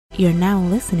You're now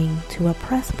listening to a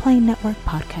Press Play Network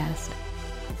podcast.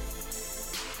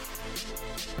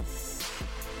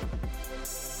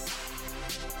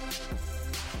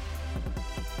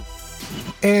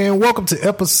 And welcome to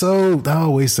episode, I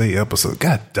always say episode,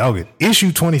 god dog it,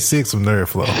 issue 26 of Nerd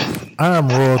Flow. I'm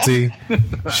Royalty.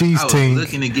 She's I was Tink.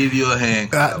 looking to give you a hand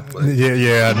clap.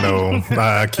 Yeah, I know.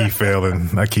 I keep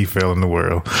failing the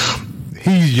world.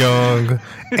 He's young.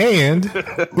 And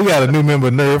we got a new member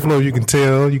of Nerd Flow. You can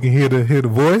tell, you can hear the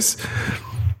voice.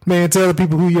 Man, tell the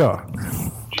people who you are.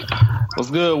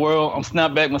 What's good, world? I'm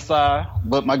Snapback Messiah,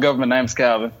 but my government name's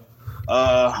Calvin.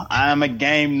 I'm a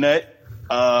game nut.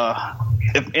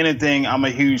 If anything, I'm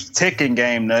a huge Tekken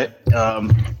game nut.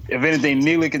 If anything,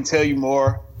 Neely can tell you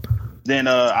more than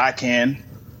I can.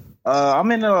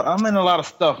 I'm in a lot of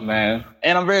stuff, man,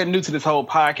 and I'm very new to this whole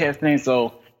podcast thing.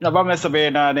 So, if I mess up every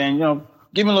now and then,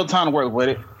 give me a little time to work with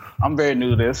it. I'm very new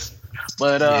to this,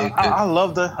 but I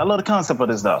love the concept of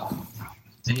this though.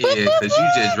 Yeah, because you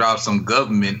just dropped some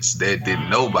governments that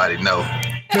didn't nobody know.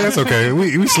 That's okay.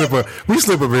 We slip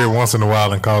up every once in a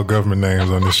while and call government names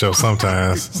on this show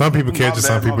sometimes. Some people catch it,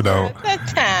 some people don't.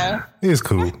 It's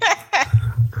cool.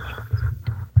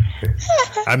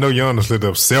 I know Yana slipped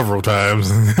up several times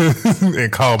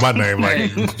and called my name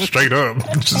like straight up.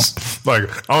 Just like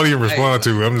I don't even respond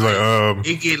to it. I'm just like,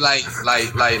 It get like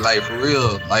for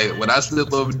real. Like when I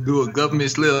slip up and do a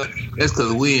government slip, that's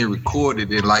because we ain't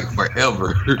recorded it like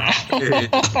forever. I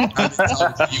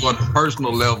talk to you on a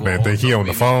personal level. Man, think he on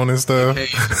the phone and stuff.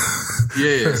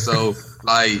 Yeah, so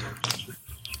like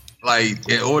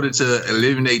in order to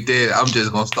eliminate that, I'm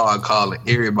just gonna start calling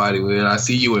everybody when I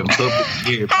see you in public.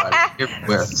 Everybody,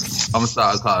 everywhere, I'm gonna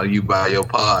start calling you by your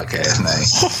podcast name.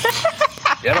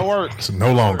 That'll work. So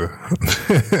no longer.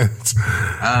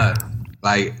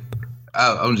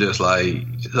 I'm just like,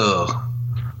 because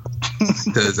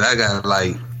I got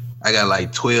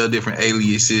like 12 different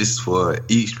aliases for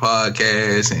each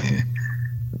podcast, and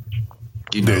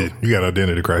you got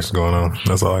identity crisis going on.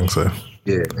 That's all I can say.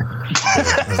 Yeah.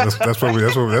 That's what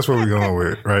we're going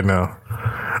with right now.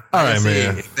 All right,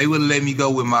 man. If they would let me go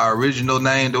with my original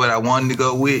name, the way I wanted to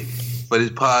go with for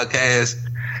this podcast,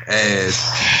 as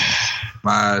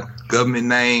my government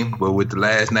name, but with the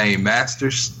last name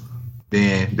Masters,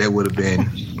 then that would have been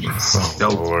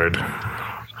dope. Lord.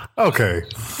 Okay.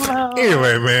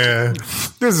 Anyway, man,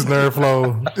 this is Nerd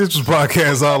Flow. This is a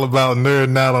podcast all about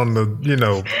nerding out on the,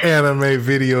 anime,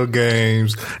 video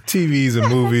games, TVs and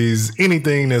movies,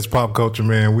 anything that's pop culture,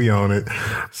 man. We own it.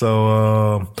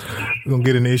 So, we're going to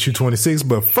get into issue 26.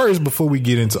 But first, before we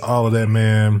get into all of that,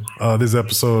 man, this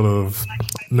episode of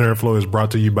Nerd Flow is brought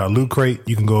to you by Loot Crate.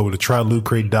 You can go over to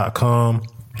trylootcrate.com.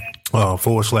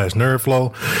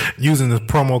 /nerdflow. Using the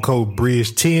promo code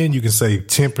BRIDGE10, you can save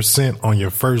 10% on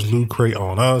your first Loot Crate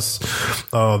on us.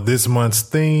 This month's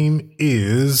theme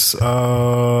is shoot,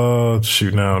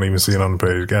 now I don't even see it on the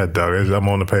page. God dog, I'm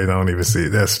on the page, I don't even see it.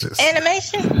 That's just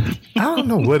animation. I don't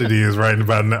know what it is right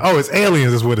about now. Oh, it's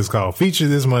Aliens is what it's called. Feature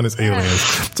this month is Aliens.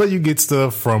 So you get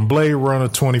stuff from Blade Runner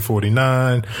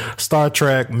 2049, Star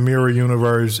Trek, Mirror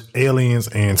Universe, Aliens,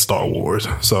 and Star Wars.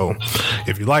 So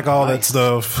if you like all that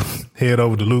stuff, head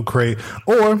over to Loot Crate.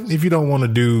 Or if you don't want to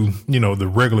do, the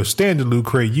regular standard Loot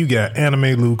Crate, you got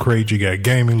anime Loot Crate, you got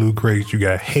gaming Loot Crates, you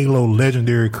got Halo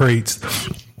Legendary crates.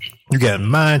 You got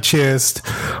Mine Chest,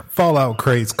 Fallout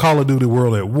crates, Call of Duty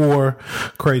World at War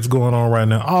crates going on right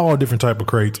now. All different type of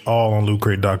crates, all on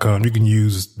lootcrate.com. You can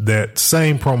use that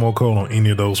same promo code on any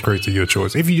of those crates of your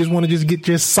choice. If you just want to just get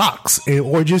just socks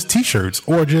or just t-shirts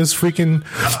or just freaking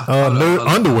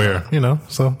underwear,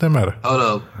 so that matter. Hold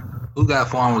up. Who got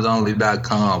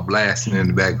farmersonly.com blasting in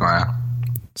the background?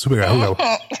 So we got who?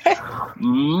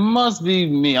 Must be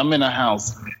me. I'm in a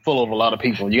house full of a lot of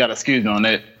people. You got to excuse me on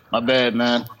that. My bad,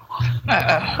 man.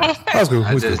 That's good.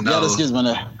 I just know excuse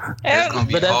me. it's gonna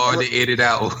be hard to edit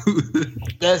out.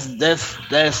 That's.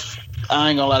 I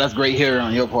ain't gonna lie. That's great hearing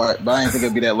on your part, but I didn't think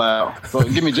it'd be that loud. So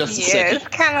give me just a second. It's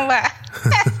kind of loud.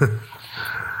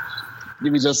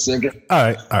 Give me just a second. All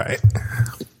right.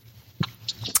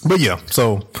 But yeah,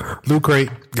 so Loot Crate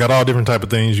got all different type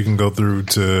of things you can go through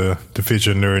to fit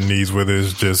your nerd needs. Whether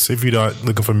it's just if you're not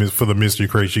looking for the mystery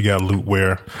crates, you got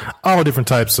Lootwear, all different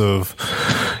types of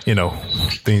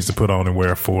things to put on and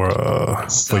wear for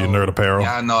your nerd apparel.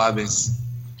 Yeah, I know I've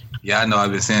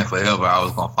been saying forever I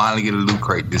was gonna finally get a Loot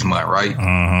Crate this month, right?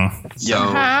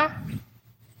 Mm-hmm.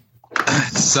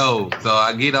 So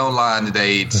I get online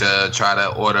today to try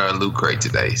to order a Loot Crate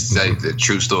today. Say the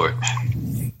true story.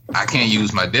 I can't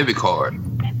use my debit card,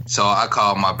 so I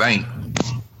called my bank.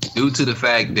 Due to the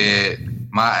fact that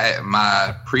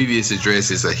my previous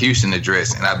address is a Houston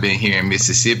address, and I've been here in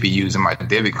Mississippi using my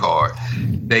debit card.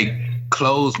 They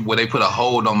closed where they put a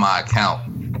hold on my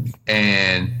account,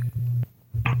 and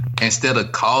instead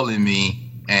of calling me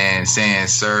and saying,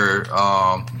 "Sir,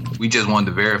 we just wanted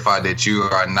to verify that you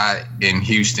are not in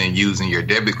Houston using your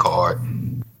debit card,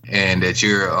 and that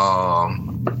you're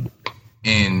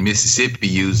in Mississippi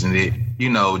using it,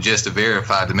 just to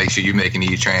verify to make sure you're making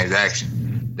these transactions."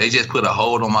 They just put a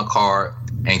hold on my card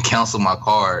and cancel my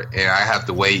card, and I have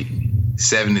to wait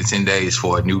 7 to 10 days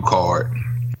for a new card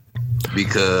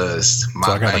because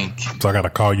my bank. So I got to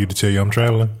call you to tell you I'm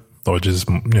traveling, or just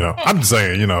I'm just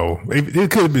saying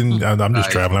it could have been. I'm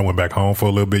just traveling. I went back home for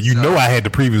a little bit. I had the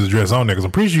previous address on there because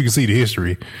I'm pretty sure you can see the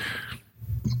history.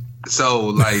 So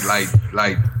like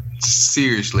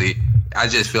seriously, I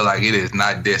just feel like it is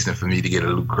not destined for me to get a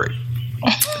Loot Crate.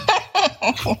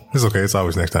 It's okay. It's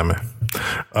always next time, man.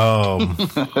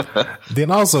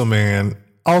 Then also, man,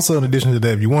 in addition to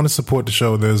that, if you want to support the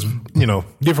show, there's,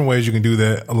 different ways you can do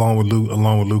that along with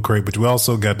Loot Crate. But you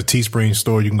also got the Teespring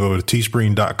store. You can go to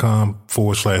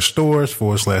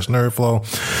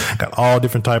teespring.com/stores/Nerdflow. Got all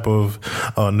different type of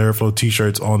Nerdflow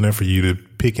t-shirts on there for you to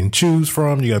pick and choose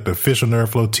from. You got the official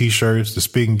Nerdflow t-shirts, the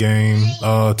Speaking Game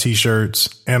t-shirts,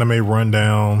 Anime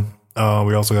Rundown.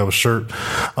 We also have a shirt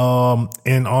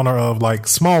in honor of like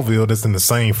Smallville that's in the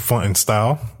same font and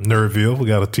style, Nerdville. We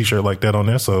got a t-shirt like that on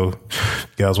there. So if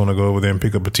you guys want to go over there and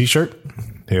pick up a t-shirt,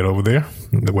 head over there.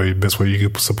 Best way you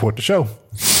can support the show.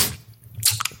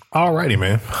 Alrighty,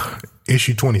 man.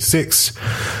 Issue 26.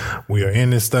 We are in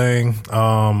this thing.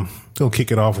 Gonna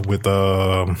kick it off with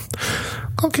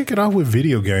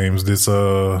video games this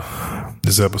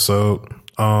episode.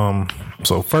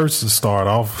 So first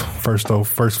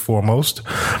foremost,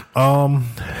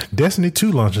 Destiny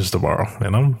 2 launches tomorrow,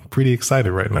 and I'm pretty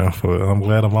excited right now. I'm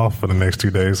glad I'm off for the next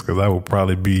 2 days because I will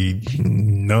probably be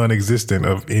non-existent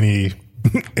of any,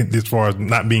 as far as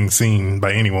not being seen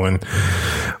by anyone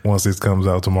once this comes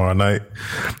out tomorrow night.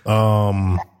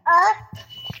 And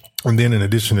then in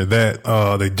addition to that,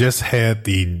 they just had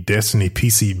the Destiny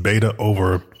PC beta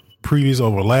over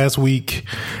last week,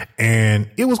 and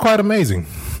it was quite amazing.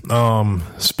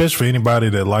 Especially for anybody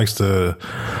that likes to,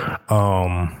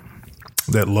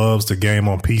 that loves the game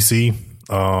on PC.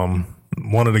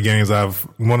 One of the games I've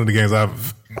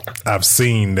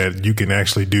seen that you can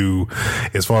actually do,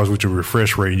 as far as with your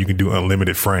refresh rate, you can do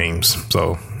unlimited frames.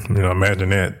 So, imagine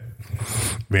that.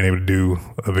 Being able to do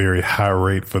a very high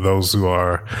rate. For those who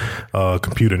are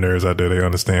computer nerds out there, they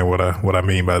understand what I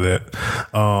mean by that.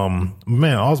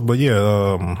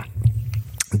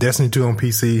 Destiny 2 on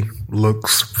PC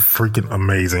looks freaking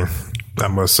amazing, I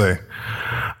must say.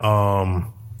 I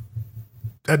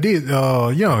did.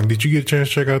 Young, did you get a chance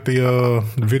to check out the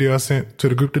video I sent to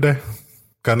the group today?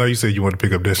 I know you said you wanted to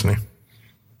pick up Destiny.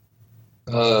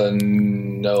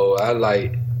 No,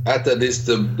 after this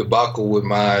debacle with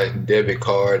my debit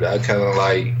card, I kind of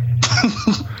I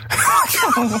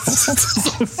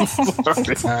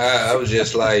was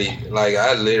just I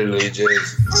literally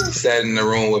just sat in the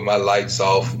room with my lights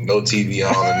off, no TV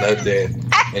on or nothing,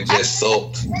 and just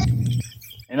sulked.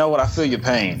 You know what? I feel your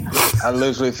pain. I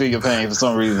literally feel your pain for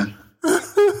some reason.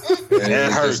 And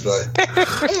it hurts.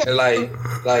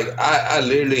 I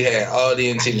literally had all the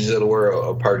intentions of the world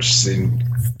of purchasing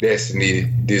Destiny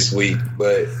this week,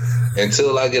 but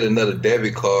until I get another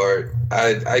debit card,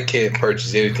 I can't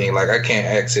purchase anything. I can't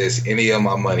access any of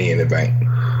my money in the bank.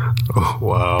 Oh,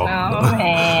 wow. Oh,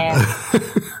 man.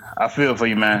 I feel for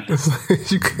you, man. You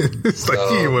didn't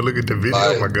want to look at the video.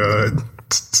 Oh my God.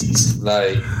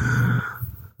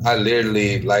 I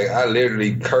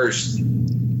literally cursed.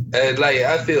 And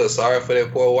I feel sorry for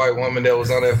that poor white woman that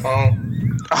was on that phone.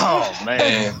 Oh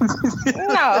man.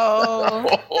 No.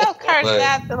 Don't curse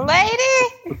out the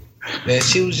lady. And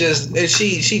she was just, and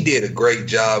she did a great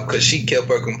job because she kept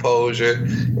her composure,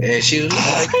 and she was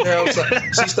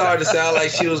she started to sound like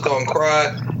she was gonna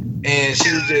cry, and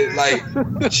she was just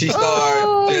she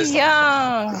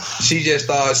just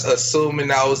started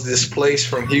assuming I was displaced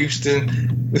from Houston.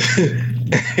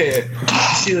 And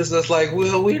she was just like,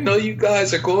 well, we know you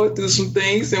guys are going through some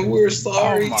things, and we're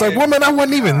sorry. It's like, woman, I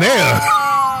wasn't even there.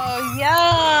 Oh,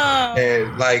 yeah.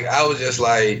 And I was just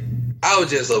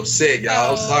upset,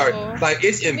 y'all. I'm sorry.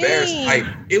 It's embarrassing.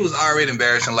 It was already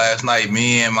embarrassing last night.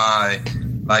 Me and my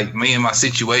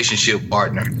situationship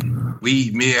partner. Me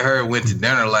and her went to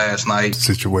dinner last night.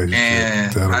 Situation.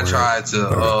 And I tried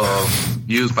to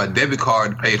use my debit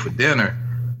card to pay for dinner.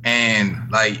 And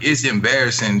it's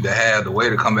embarrassing to have the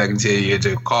waiter come back and tell you that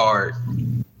your card,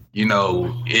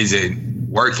 isn't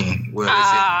working. Well,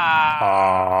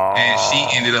 and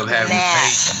she ended up having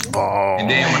to pay. And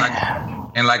then when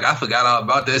I forgot all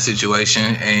about that situation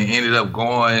and ended up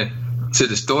going to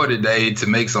the store today to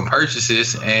make some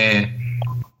purchases, and it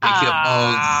kept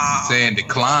on saying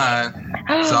decline.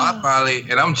 So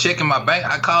I'm checking my bank.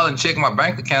 I call and check my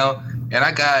bank account, and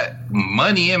I got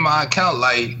money in my account.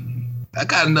 Like, I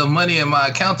got enough money in my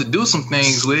account to do some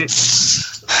things with.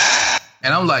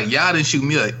 And I'm like, y'all didn't shoot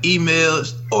me an email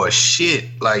or shit.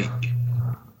 Like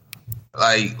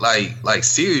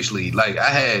seriously. Like, I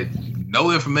had no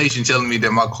information telling me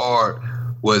that my card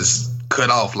was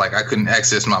cut off. Like, I couldn't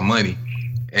access my money.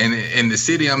 And in the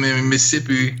city I'm in,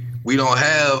 Mississippi, we don't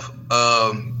have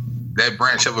that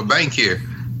branch of a bank here.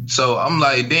 So I'm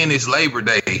like, then it's Labor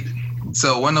Day.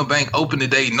 So when no bank open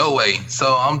today, no way.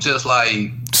 So I'm just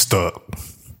like stuck.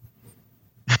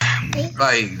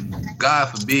 Like, God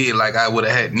forbid, like I would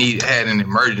have had an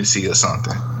emergency or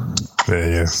something.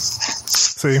 Yeah.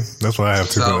 See, that's why I have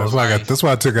two. So, that's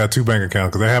why I took out two bank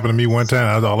accounts, because that happened to me one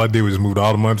time. All I did was just move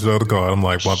all the money to the other card. I'm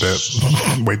like, want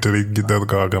that? Wait till they get the other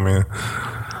card come in.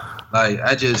 Like,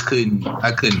 I just couldn't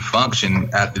function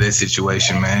after that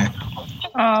situation, man.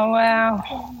 Oh wow.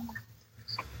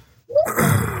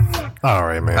 All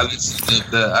right, man.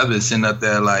 I've been sitting up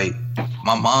there like,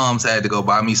 my mom's had to go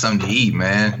buy me something to eat,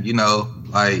 man. You know,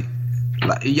 like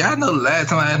y'all know the last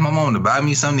time I asked my mom to buy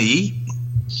me something to eat?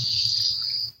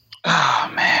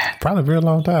 Oh, man. Probably a very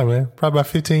long time, man. Probably about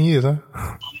 15 years, huh?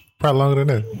 Probably longer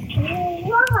than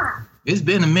that. It's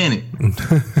been a minute.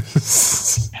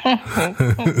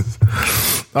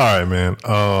 All right, man.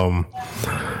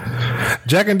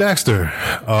 Jak and Daxter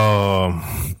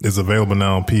is available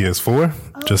now on PS4.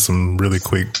 Just some really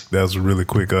quick. That was a really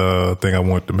quick thing I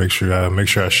wanted to make sure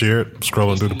I share it.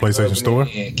 Scrolling through the PlayStation Store.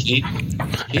 Keep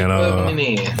and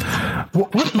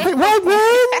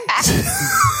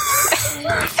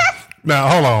Now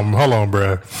hold on,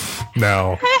 bruh.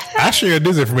 Now, I shared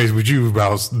this information with you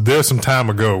about there's some time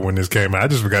ago when this came out. I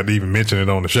just forgot to even mention it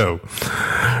on the show.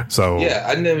 So yeah,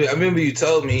 I remember you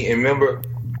told me, and remember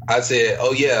I said,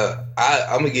 oh yeah,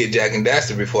 I'm gonna get Jak and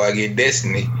Daxter before I get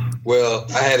Destiny. Well,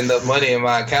 I had enough money in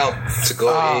my account to go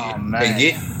ahead and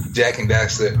get Jak and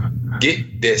Daxter,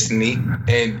 get Destiny,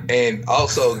 and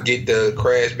also get the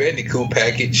Crash Bandicoot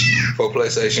package for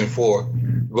PlayStation 4.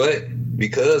 But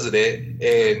because of that,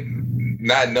 and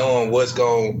not knowing what's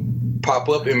going to pop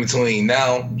up in between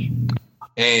now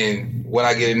and when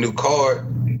I get a new card,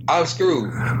 I'm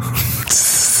screwed.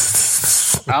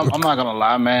 I'm not going to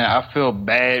lie, man. I feel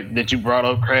bad that you brought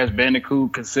up Crash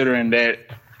Bandicoot, considering that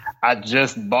I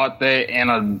just bought that in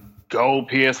a gold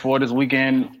PS4 this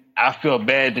weekend. I feel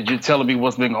bad that you're telling me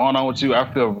what's been going on with you.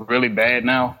 I feel really bad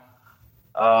now.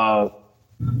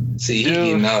 See, he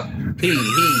getting up. I'm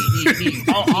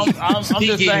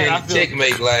just saying. I feel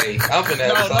checkmate. Like, I'm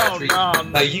finna have to treat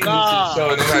like you need to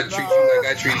show them how to treat you like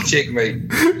I treat checkmate.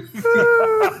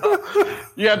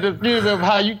 You have to think of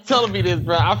how you telling me this,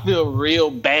 bro. I feel real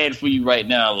bad for you right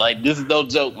now. Like, this is no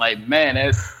joke. Like, man,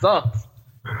 that sucks.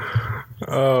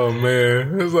 Oh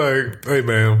man, it's like, hey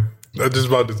man, I just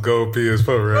bought this gold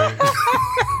PS4, right?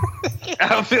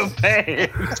 I feel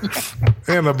bad.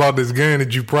 And I bought this game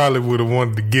that you probably would have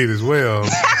wanted to get as well.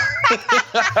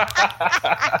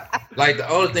 Like, the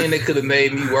only thing that could have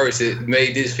made me worse, it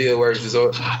made this feel worse, is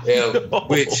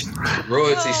which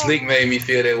Royalty Slick made me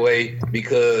feel that way,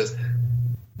 because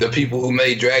the people who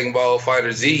made Dragon Ball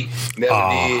Fighter Z never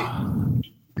did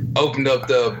opened up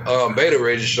the beta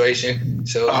registration.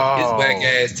 So his black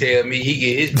ass tell me he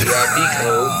get his VIP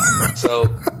code. So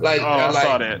like, I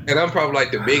saw that. And I'm probably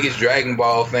like the biggest Dragon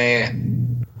Ball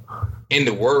fan in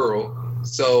the world.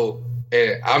 So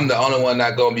I'm the only one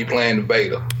not gonna be playing the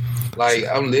beta. Like,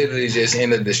 I'm literally just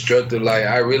in a destructive. Like,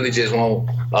 I really just want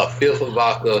a fifth of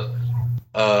vodka,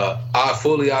 a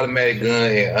fully automatic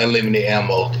gun, and unlimited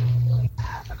ammo.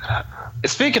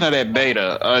 Speaking of that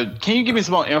beta, can you give me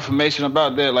some more information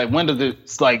about that? Like, when does it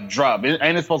drop?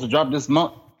 Ain't it supposed to drop this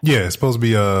month? Yeah, it's supposed to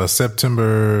be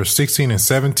September 16th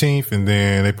and 17th, and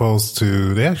then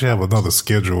they actually have another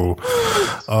schedule.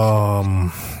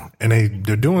 And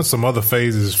they're doing some other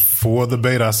phases for the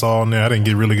beta. I saw on there. I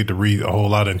didn't really get to read a whole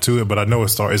lot into it, but I know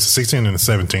it's the 16th and the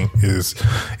 17th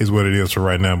is what it is for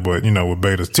right now. But, you know, with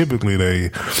betas, typically they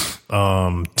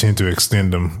tend to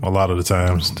extend them a lot of the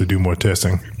times to do more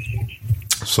testing.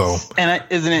 So, and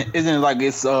isn't it like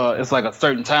it's like a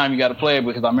certain time you got to play it?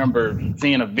 Because I remember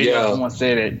seeing a video. Someone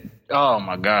said it. Oh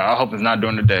my god! I hope it's not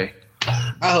during the day.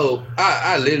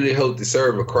 I literally hope the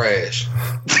server crash.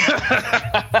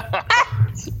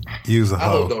 Use a I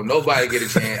hoe. hope don't nobody get a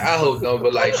chance. I hope don't,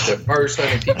 but like the first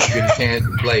 100 people get a chance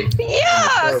to play.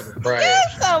 Yeah, you're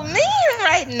so mean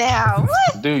right now.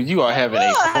 What? Dude, you are having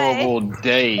a horrible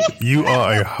day. You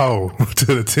are a hoe to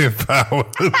the 10th power.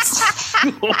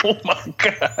 Oh my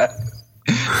God.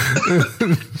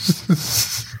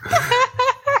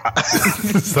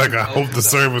 It's like, I hope the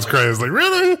service crashes. Like,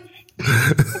 really?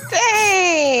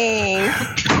 Dang.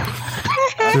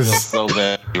 I feel so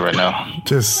bad right now.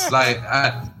 Just Like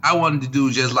I wanted to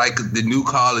do just like the new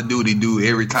Call of Duty do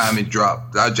every time it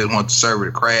dropped. I just want the server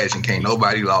to crash and can't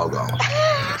nobody log on.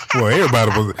 well,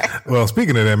 everybody was. Well,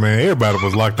 speaking of that, man, everybody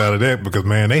was locked out of that because,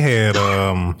 man, they had.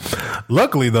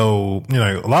 Luckily, though, you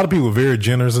know, a lot of people were very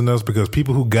generous in this because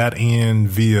people who got in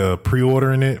via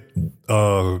pre-ordering it,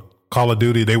 Call of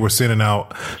Duty, they were sending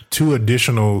out 2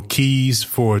 additional keys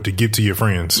for it to get to your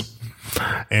friends.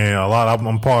 And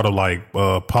I'm part of like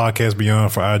Podcast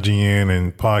Beyond for IGN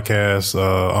and Podcast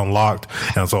Unlocked,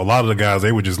 and so a lot of the guys,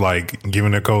 they were just like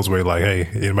giving their codes away, like, hey,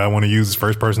 anybody want to use this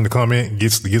first person to come in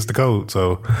gets the code.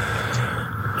 So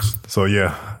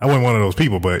yeah, I wasn't one of those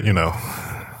people, but you know.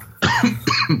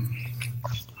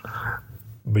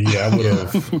 But yeah, I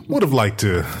would have liked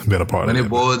to been a part When of it it.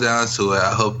 boils down to it,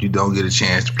 I hope you don't get a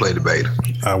chance to play the beta.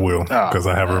 I will, because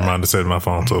I have a reminder set in my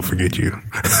phone, so forget you.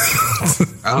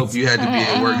 I hope you had to be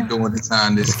at work during the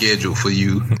time that's scheduled for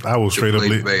you. I will straight up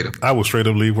leave. I will straight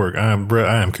up leave work. I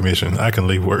am commissioned. I can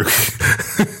leave work.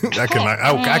 I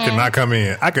cannot come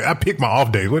in. I pick my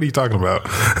off days. What are you talking about?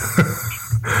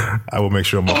 I will make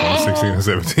sure I'm off on the 16th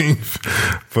and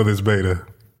 17th for this beta.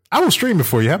 I will stream it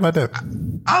for you. How about that?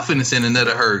 I'm finna send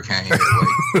another hurricane that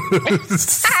way.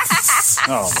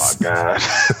 Oh my God.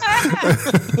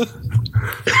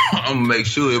 I'm gonna make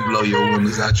sure it blow your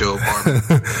windows out your apartment.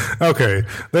 Okay,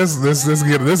 let's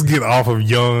get off of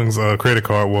Young's credit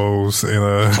card woes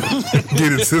and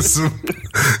get into some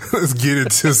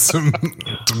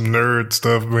nerd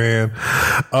stuff, man.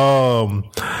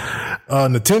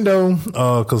 Nintendo,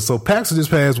 because so PAX this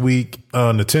past week,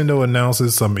 Nintendo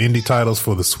announces some indie titles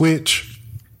for the Switch.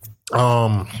 A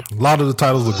lot of the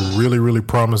titles look really, really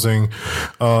promising.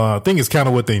 I think it's kind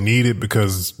of what they needed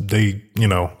because they, you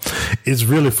know, it's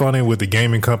really funny with the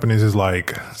gaming companies. Is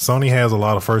like Sony has a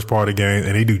lot of first party games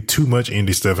and they do too much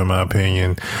indie stuff, in my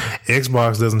opinion.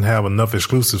 Xbox doesn't have enough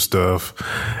exclusive stuff,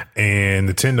 and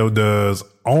Nintendo does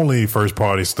only first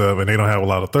party stuff, and they don't have a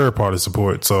lot of third party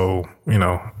support. So, you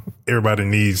know, everybody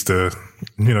needs to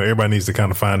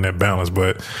kind of find that balance,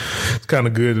 but it's kind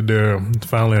of good that they're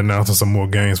finally announcing some more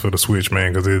games for the Switch,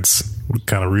 man, because it's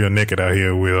kind of real naked out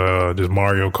here with just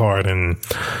Mario Kart and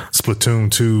Splatoon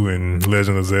 2 and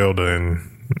Legend of Zelda, and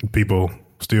people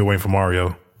still waiting for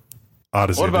Mario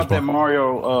Odyssey. What about that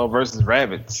Mario versus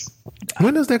Rabbids?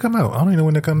 When does that come out? I don't even know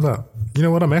when that comes out. You know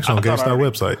what? I'm actually on GameStop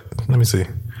website. Let me see.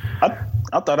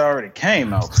 I thought it already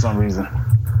came out for some reason.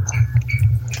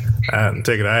 I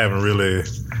haven't really.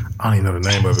 I don't even know the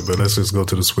name of it, but let's just go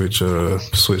to the Switch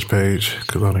page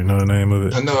because I don't even know the name of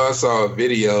it. I know I saw a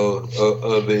video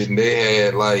of it, and they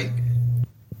had like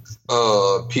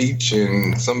Peach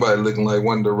and somebody looking like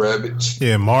one of the rabbits.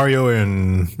 Yeah, Mario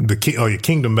and your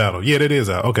Kingdom Battle. Yeah, that is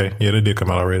out. Okay, yeah, that did come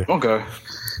out already. Okay.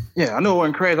 Yeah, I knew it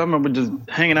wasn't crazy. I remember just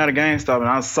hanging out at GameStop and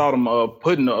I saw them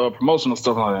putting the promotional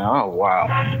stuff on there. Oh, wow.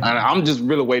 And I'm just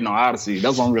really waiting on Odyssey.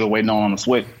 That's what I'm really waiting on the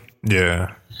Switch.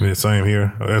 Yeah, same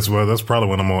here. That's probably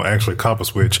when I'm gonna actually cop a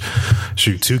Switch.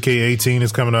 Shoot, 2K18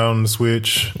 is coming out on the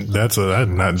Switch. I did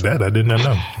not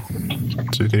know.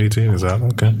 2K18 is out.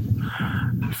 Okay.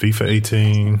 FIFA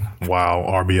 18. Wow,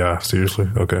 RBI. Seriously?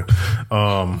 Okay.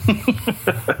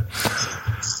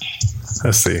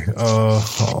 Let's see.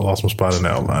 I lost my spot in the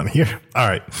outline here. All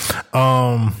right.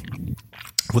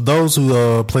 For those who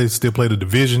still play the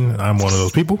Division, I'm one of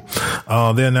those people.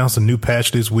 They announced a new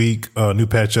patch this week, new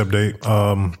patch update.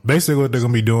 Basically what they're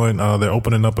going to be doing, they're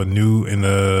opening up a new in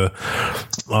the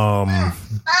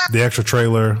actual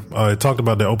trailer. It talked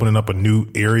about they're opening up a new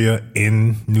area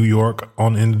in New York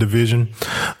in the Division,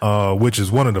 which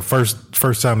is one of the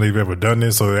first time they've ever done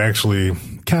this. So it actually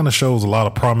kind of shows a lot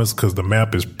of promise because the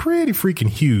map is pretty freaking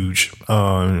huge.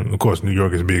 Of course, New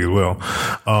York is big as well.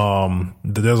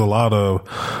 There's a lot of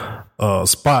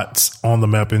spots on the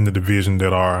map in the Division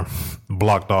that are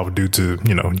blocked off due to,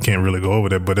 you can't really go over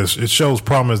there, but it shows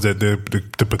promise that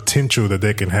the potential that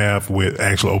they can have with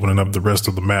actually opening up the rest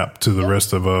of the map to the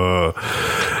rest of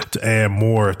to add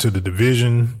more to the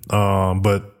Division.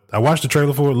 But I watched the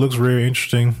trailer for it. It looks very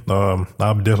interesting. I'll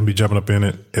definitely be jumping up in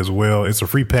it as well. It's a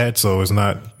free patch, so it's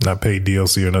not paid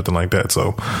DLC or nothing like that.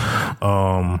 So,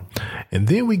 and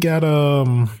then we got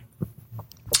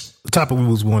topic we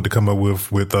was wanting to come up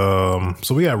with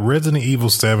so we got Resident Evil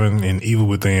 7 and Evil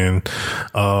Within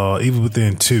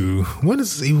 2. When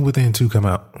does Evil Within 2 come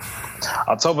out?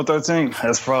 October 13th.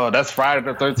 That's Friday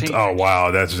the 13th. Oh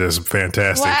wow, that's just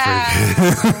fantastic.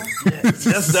 Wow.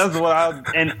 That's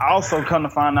what and also come to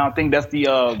find out, I think that's the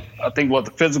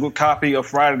the physical copy of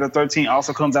Friday the 13th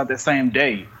also comes out that same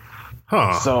day.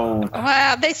 Huh. So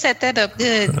Wow, they set that up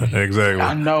good. Exactly.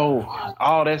 I know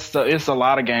all that stuff. It's a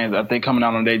lot of games I think coming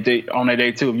out on that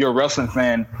day too. If you're a wrestling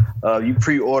fan, you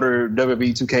pre-order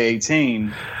WWE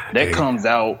 2K18. That comes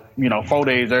out, 4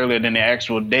 days earlier than the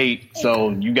actual date. So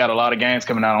you got a lot of games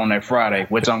coming out on that Friday,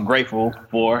 which I'm grateful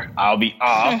for. I'll be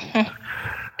off.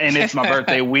 And it's my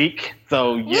birthday week.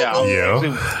 So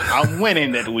I'm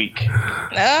winning that week.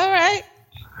 All right.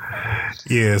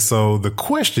 Yeah, so the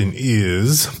question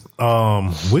is,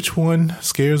 which one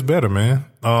scares better, man?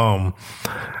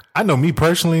 I know me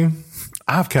personally,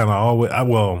 I've kind of always,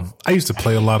 I used to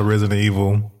play a lot of Resident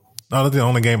Evil. The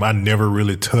only game I never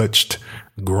really touched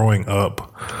growing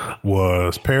up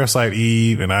was Parasite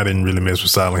Eve, and I didn't really mess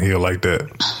with Silent Hill like that.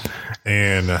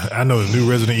 And I know the new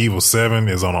Resident Evil 7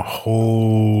 is on a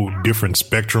whole different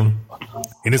spectrum.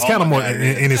 And it's kind of more,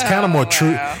 and it's kind of more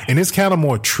true, and it's kind of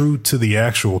more true to the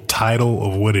actual title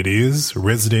of what it is,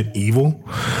 Resident Evil.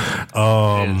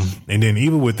 And then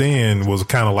Evil Within was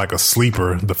kind of like a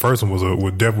sleeper. The first one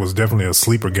was definitely a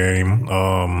sleeper game,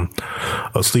 a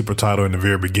sleeper title in the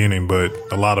very beginning. But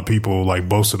a lot of people like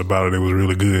boasted about it. It was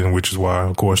really good, which is why,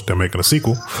 of course, they're making a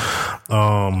sequel.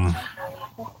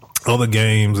 Other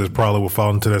games that probably would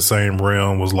fall into that same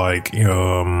realm was like,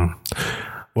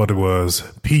 what it was,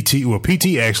 PT. Well,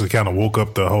 PT actually kind of woke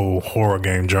up the whole horror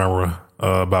game genre.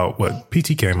 About what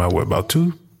PT came out with about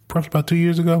 2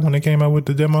 years ago when they came out with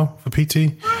the demo for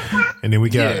PT, and then we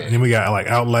got like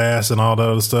Outlast and all the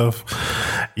other stuff.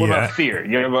 What about Fear?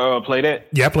 You ever played it?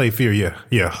 Yeah, I played Fear.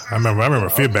 Yeah. I remember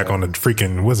Fear back on the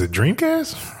freaking, was it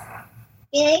Dreamcast?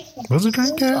 Was it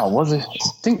Dreamcast? Oh, was it? I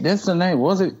think that's the name.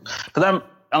 Was it? Because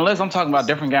unless I'm talking about a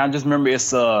different game, I just remember it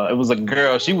was a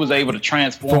girl. She was able to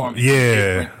transform.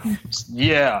 Yeah.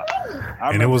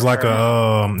 And it was like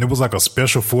a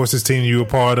special forces team you were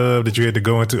part of that you had to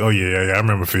go into. Oh yeah. I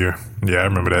remember Fear. Yeah, I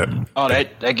remember that. Oh,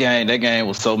 that game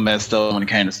was so messed up when it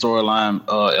came to storyline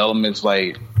elements.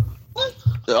 Like,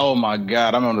 oh my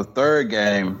God, I remember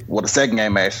the second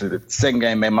game actually. The second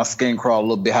game made my skin crawl a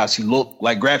little bit. How she looked,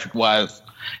 like graphic wise,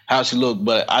 how she looked.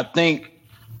 But I think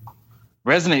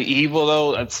Resident Evil,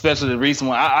 though, especially the recent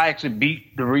one, I actually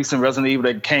beat the recent Resident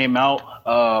Evil that came out.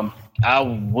 I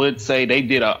would say they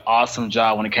did an awesome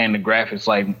job when it came to graphics.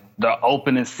 Like the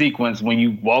opening sequence when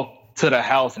you walk to the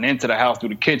house and into the house through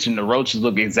the kitchen, the roaches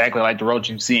look exactly like the roach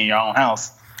you see in your own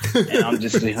house. And I'm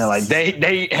just like,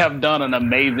 they have done an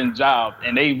amazing job.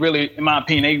 And they really, in my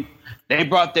opinion, they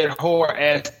brought that horror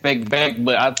aspect back,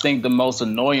 but I think the most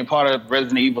annoying part of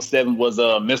Resident Evil 7 was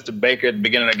Mr. Baker at the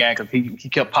beginning of the game because he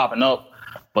kept popping up.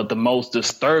 But the most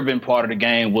disturbing part of the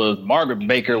game was Margaret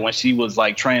Baker when she was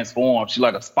like transformed. She's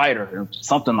like a spider or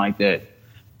something like that.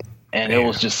 And it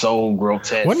was just so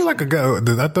grotesque. Wasn't it like a guy?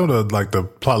 I thought the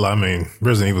plot line. I mean,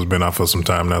 Resident Evil's been out for some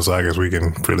time now, so I guess we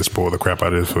can really spoil the crap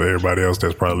out of this for everybody else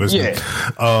that's probably listening.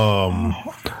 Yeah.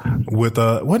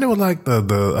 When it was like I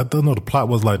don't know, the plot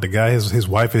was like the guy, his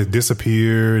wife had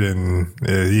disappeared, and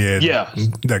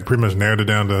like pretty much narrowed it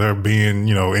down to her being,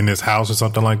 in this house or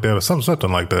something like that, or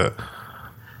something like that.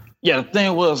 Yeah, the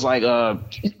thing was like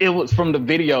it was from the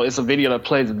video. It's a video that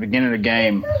plays at the beginning of the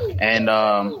game,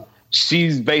 and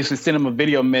she's basically sending him a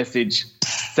video message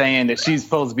saying that she's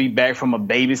supposed to be back from a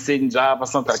babysitting job or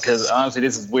something. Because honestly,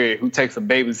 this is weird. Who takes a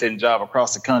babysitting job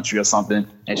across the country or something?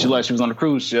 And she was on a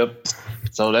cruise ship.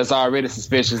 So that's already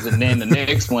suspicious. And then the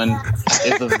next one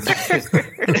is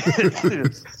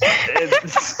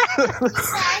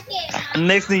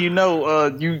next thing you know,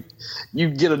 you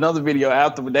get another video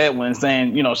after that one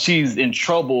saying, she's in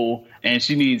trouble and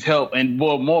she needs help. And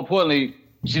more importantly,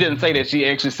 she didn't say that. She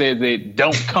actually said that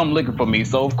don't come looking for me.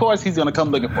 So of course he's going to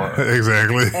come looking for her.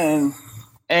 Exactly.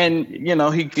 And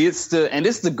he gets to, and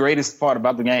this is the greatest part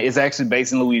about the game. It's actually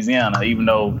based in Louisiana, even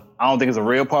though I don't think it's a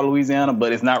real part of Louisiana,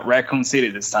 but it's not Raccoon City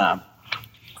this time.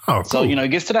 Oh, cool. So, he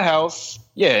gets to the house.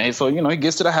 Yeah. And so, he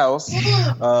gets to the house.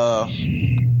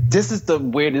 This is the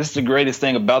greatest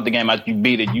thing about the game after you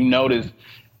beat it. You notice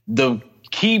the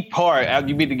key part after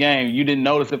you beat the game, you didn't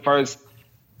notice at first,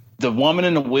 the woman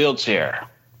in the wheelchair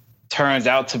turns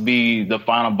out to be the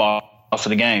final boss of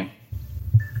the game.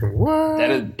 What?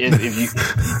 That is, if you,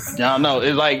 I don't know.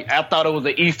 It's like I thought it was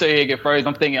an Easter egg at first.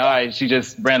 I'm thinking, all right, she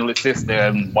just randomly sits there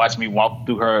and watch me walk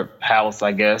through her house,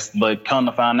 I guess. But come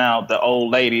to find out, the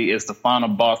old lady is the final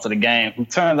boss of the game, who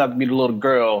turns out to be the little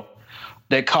girl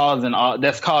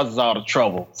that's causes all the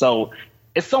trouble. So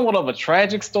it's somewhat of a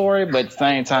tragic story, but at the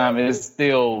same time, it's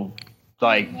still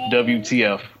like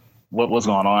WTF. What's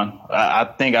going on? I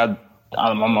think I'm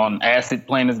on acid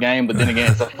playing this game, but then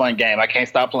again, it's a fun game. I can't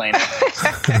stop playing it.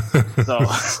 So,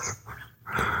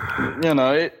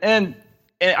 and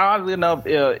oddly enough,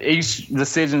 each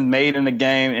decision made in the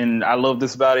game, and I love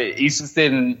this about it, each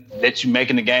decision that you make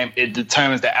in the game, it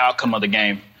determines the outcome of the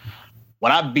game.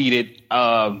 When I beat it,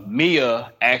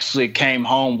 Mia actually came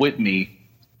home with me,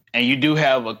 and you do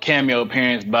have a cameo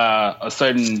appearance by a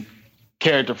certain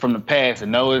character from the past.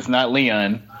 And no, it's not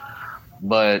Leon,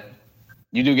 but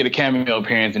you do get a cameo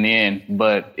appearance in the end.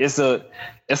 But it's a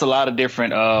lot of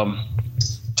different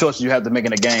choices you have to make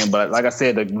in the game. But like I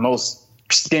said, the most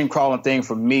skin crawling thing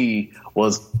for me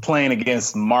was playing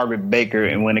against Margaret Baker,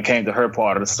 and when it came to her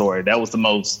part of the story, that was the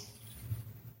most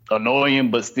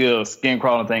annoying but still skin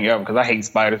crawling thing ever, because I hate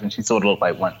spiders and she sort of looked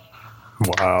like one.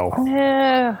 Wow.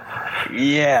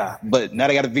 Yeah, but now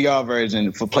they got a VR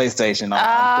version for PlayStation.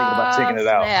 I'm thinking about checking it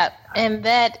out. Snap. And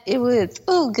it was,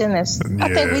 oh goodness. Yeah.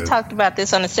 I think we talked about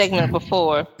this on a segment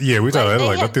before. Yeah, we talked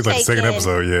about it. I think taken, the second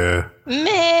episode, yeah.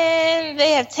 Man,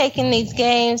 they have taken these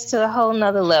games to a whole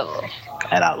nother level.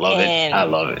 And I love it. I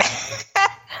love it.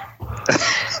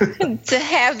 To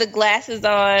have the glasses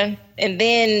on and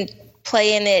then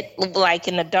playing it like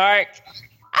in the dark.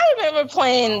 I remember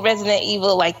playing Resident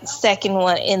Evil, like the second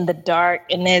one, in the dark,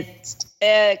 and that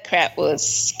crap was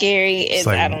scary as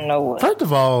I don't know what. First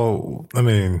of all, I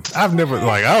mean, I've never,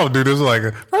 I don't do this.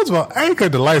 First of all, I ain't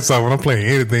cut the lights off when I'm playing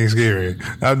anything scary.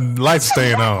 Lights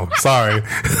staying on. Sorry.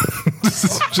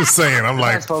 Just saying. I'm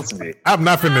like, I'm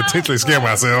not finna intentionally scare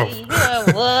myself. That's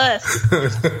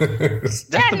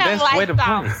the best way to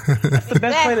play.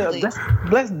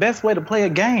 That's the best way to play a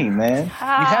game, man. You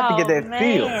have to get that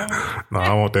feel. No,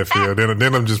 I want that feel.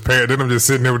 Then I'm just Then I'm just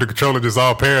sitting there with the controller, just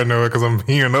all paranoid because I'm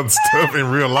hearing other stuff in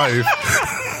real life.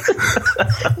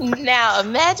 Now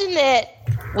imagine that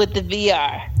with the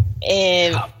VR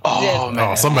and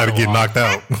somebody get knocked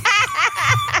out.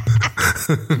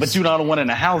 But you're not the one in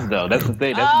the house, though. That's the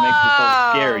thing. That's what makes it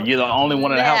so scary. You're the only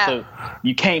one in the house. So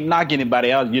you can't knock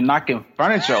anybody out. You're knocking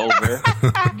furniture over,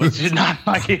 but you're not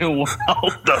knocking one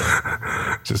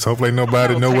out. Just hopefully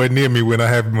nobody nowhere near me when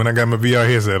I got my VR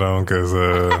headset on, because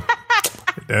that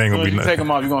ain't gonna be nothing. Take them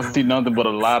off, you're gonna see nothing but a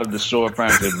lot of destroyed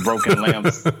furniture, broken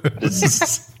lamps,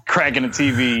 just cracking the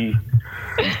TV,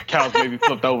 couch maybe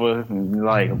flipped over. And you're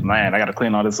like, man, I gotta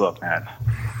clean all this up, man.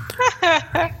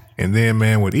 And then,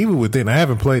 man, with Evil Within, I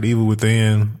haven't played Evil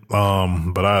Within,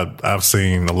 but I've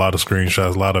seen a lot of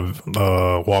screenshots, a lot of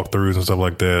walkthroughs and stuff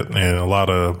like that, and a lot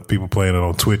of people playing it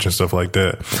on Twitch and stuff like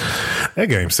that. That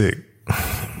game's sick.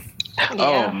 Yeah.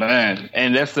 Oh man,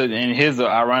 and here's the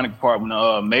ironic part: when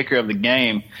the maker of the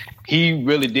game, he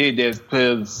really did this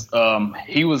because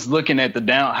he was looking at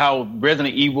how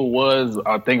Resident Evil was,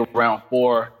 I think around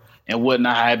 4. And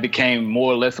whatnot, how it became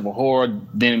more or less of a horror,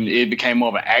 then it became more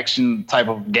of an action type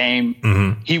of game.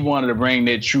 Mm-hmm. He wanted to bring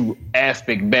that true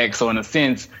aspect back. So in a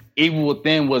sense, Evil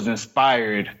Within was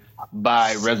inspired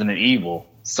by Resident Evil.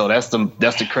 So that's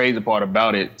the crazy part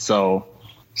about it. So,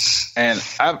 and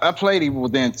I played Evil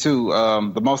Within too.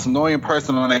 The most annoying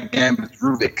person on that game is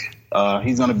Ruvik.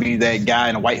 He's gonna be that guy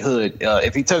in a white hood.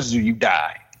 If he touches you, you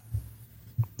die.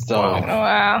 So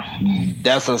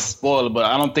that's a spoiler, but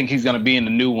I don't think he's going to be in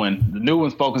the new one. The new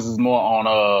one focuses more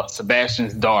on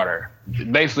Sebastian's daughter,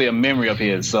 basically a memory of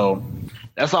his. So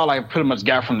that's all I pretty much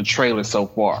got from the trailer so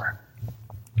far.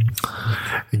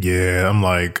 Yeah, I'm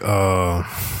like, I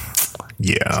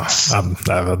think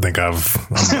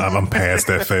I'm past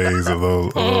that phase of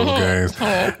those games.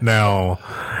 Now,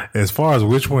 as far as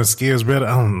which one scares better,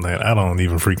 I don't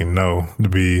even freaking know.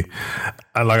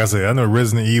 Like I said, I know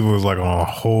Resident Evil is like on a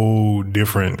whole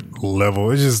different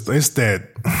level. It's that,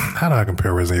 how do I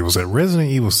compare Resident Evil 7?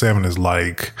 Resident Evil 7 is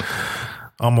like,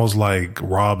 almost like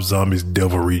Rob Zombie's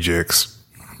Devil Rejects.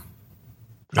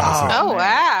 Oh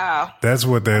wow! That's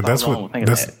what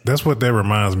that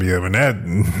reminds me of, and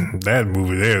that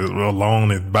movie there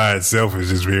alone by itself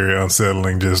is just very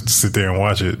unsettling. Just to sit there and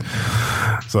watch it.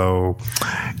 So,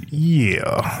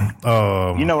 yeah.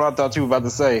 You know what I thought you were about to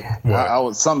say?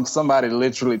 Somebody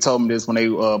literally told me this when they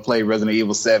played Resident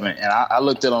Evil 7, and I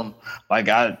looked at them like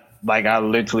I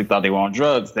literally thought they were on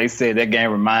drugs. They said that game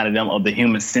reminded them of the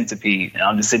Human Centipede, and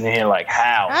I'm just sitting here like,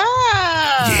 how?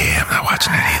 Yeah, I'm not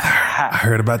watching that either. I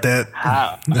heard about that.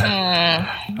 How?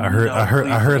 I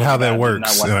heard how that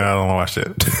works, and I don't watch it.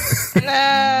 No,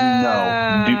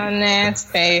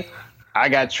 nasty. I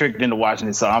got tricked into watching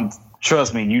it, so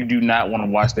Trust me, you do not want to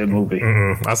watch that movie.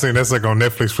 I seen that like on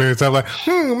Netflix plenty of time. Like,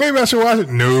 maybe I should watch it.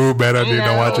 No, bad idea.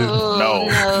 Don't watch it.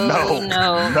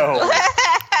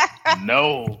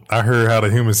 No. I heard how the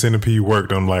Human Centipede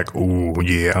worked. I'm like, ooh,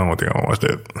 yeah. I don't think I want to watch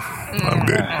that.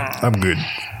 I'm good.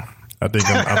 I think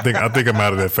I'm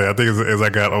out of that phase. I think as I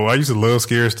got I used to love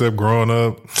scary stuff growing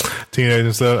up, teenage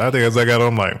and stuff. I think as I got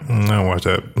I'm like, I don't watch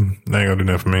that. That ain't gonna do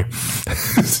nothing for me.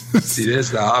 See,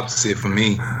 that's the opposite for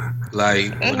me.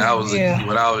 Like when I was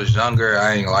younger,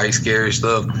 I ain't like scary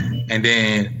stuff, and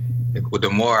then with the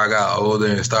more I got older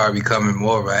and started becoming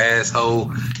more of an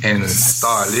asshole and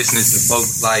started listening to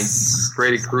folks like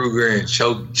Freddy Krueger and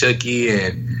Chucky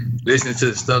and listening to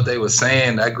the stuff they were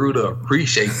saying, I grew to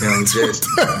appreciate them. Realized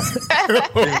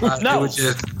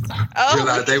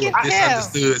they were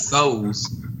misunderstood souls.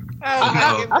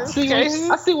 I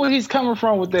see where he's coming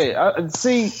from with that.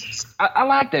 I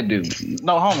like that dude.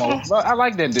 No homo, but I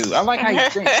like that dude. I like how he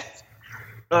thinks.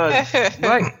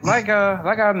 Like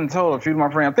I done told a few of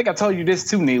my friends. I think I told you this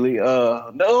too, Neely.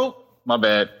 No, my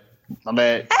bad. I'm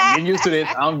getting used to this.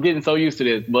 I'm getting so used to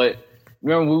this. But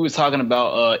remember we was talking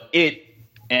about it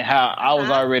and how I was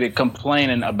already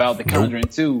complaining about The Conjuring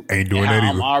 2. Ain't doing that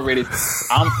either.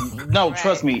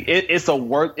 Trust me. It's a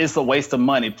waste of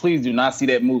money. Please do not see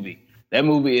that movie. That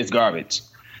movie is garbage.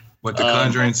 What, The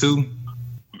Conjuring 2?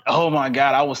 Oh my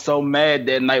God, I was so mad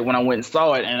that night when I went and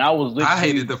saw it, and I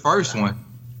hated the first one.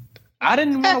 I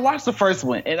didn't want to watch the first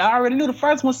one, and I already knew the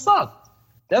first one sucked.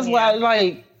 That's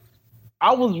why,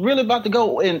 I was really about to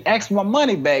go and ask for my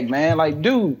money back, man. Like,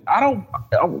 dude,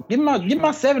 give my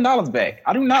 $7 back.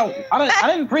 I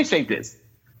didn't appreciate this.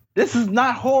 This is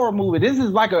not horror movie. This is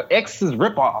like an Exorcist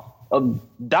ripoff, a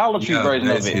Dollar Tree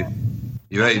version of it.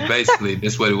 You're right, basically,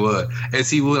 that's what it was. And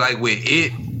see, like with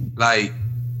it, like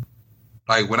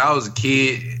when I was a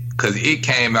kid, because it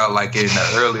came out like in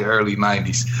the early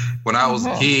 90s. When I was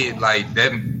a kid, like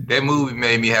that movie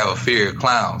made me have a fear of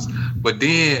clowns. But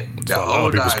then the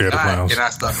older I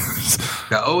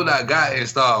got and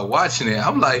started watching it,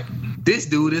 I'm like, this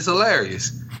dude is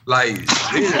hilarious. Like,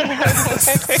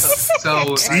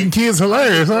 so seeing kids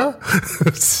hilarious, huh?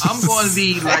 I'm going to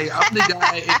be like, I'm the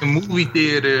guy in the movie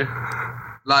theater.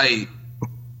 Like,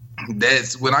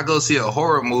 that's when I go see a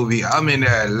horror movie, I'm in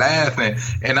there laughing,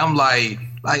 and I'm like,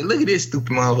 look at this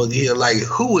stupid motherfucker here. Like,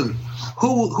 who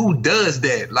does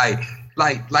that? Like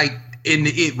in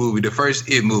the It movie, the first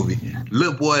It movie,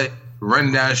 little boy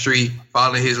running down the street,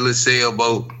 following his little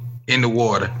sailboat in the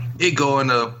water. It go in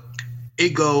the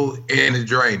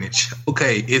drainage.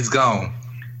 Okay, it's gone.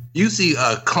 You see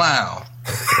a clown.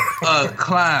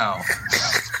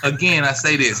 Again, I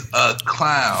say this, a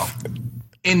clown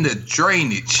in the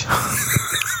drainage.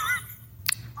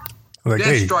 Like,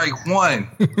 that's strike one.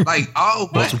 Like all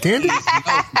black kids know.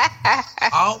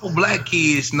 All black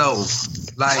kids know.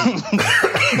 Like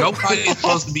nobody is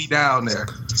supposed to be down there.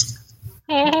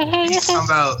 He's talking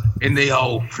about and they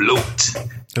all float.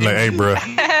 They're like, hey, bro,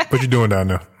 what you doing down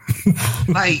there?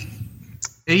 Like,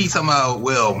 and he's talking about,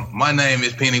 well, my name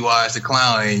is Pennywise the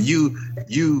Clown, and you,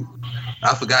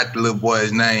 I forgot the little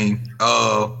boy's name.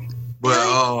 No.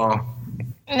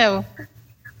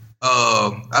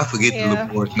 I forget the little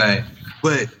boy's name.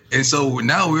 But, and so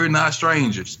now we're not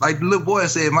strangers. Like the little boy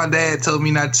said, my dad told me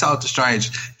not to talk to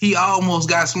strangers. He almost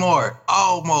got smart.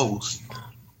 Almost.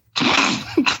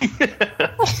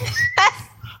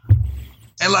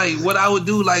 And like what I would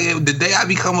do, like the day I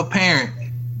become a parent,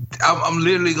 I'm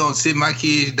literally going to sit my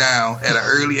kids down at an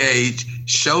early age,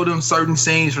 show them certain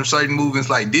scenes from certain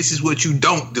movies, like this is what you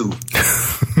don't do.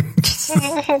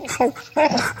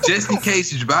 Just in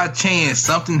case by chance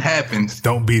something happens,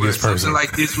 don't be this person. Something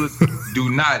like this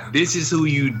this is who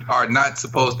you are not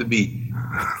supposed to be.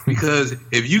 Because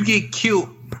if you get killed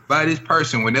by this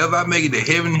person, whenever I make it to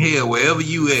heaven, hell, wherever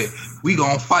you at, we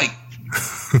gonna fight.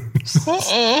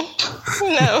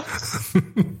 No.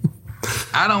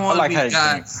 I don't want to be the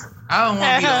guy. I don't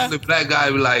want to be the only black guy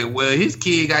who be like, well, his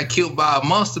kid got killed by a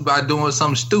monster by doing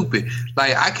something stupid.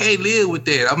 Like, I can't live with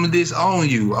that. I'm going to disown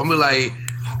you. I'm going to be like,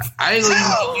 I ain't going to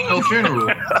do no funeral.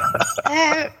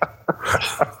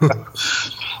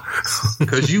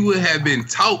 Because you would have been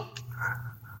taught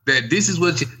that this is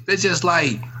what that's just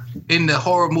like in the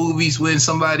horror movies when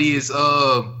somebody is,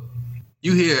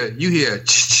 you hear,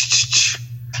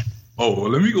 oh,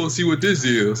 let me go see what this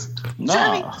is. Nah.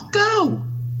 Johnny, go.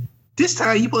 This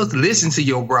time you supposed to listen to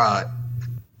your bride.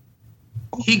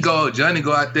 Johnny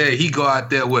go out there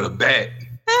with a bat.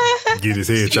 Get his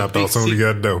head chopped off soon as he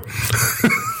got the dough.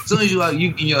 As soon as you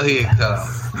get your head cut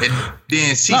off. And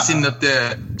then she's sitting up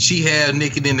there, she half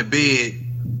naked in the bed,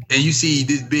 and you see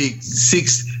this big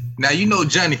 6. Now you know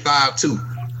Johnny 5'2".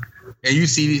 and you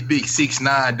see this big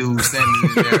 6'9" dude standing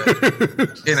in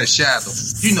there in a shadow,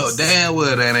 you know damn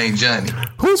well that ain't Johnny.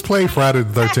 Who's played Friday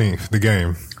the 13th, the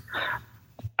game?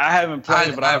 I haven't played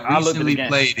it, but I looked at the recently game.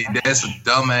 played it. That's a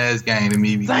dumbass game to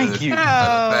me. Thank you. Oh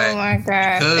my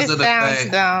god! Because It of the sounds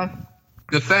fact- dumb.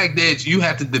 The fact that you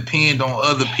have to depend on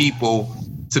other people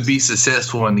to be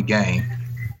successful in the game,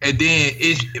 and then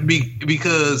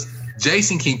because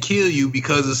Jason can kill you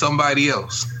because of somebody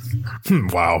else.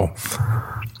 Wow.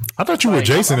 I thought you were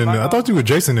Jason in the. I thought you were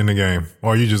Jason in the game,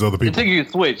 or are you just other It people? took you to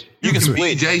switch. You can be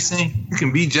switch. Jason. You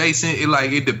can be Jason.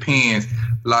 It depends.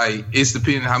 Like it's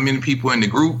depending how many people in the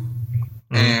group.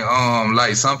 And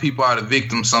like some people are the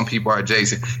victims, some people are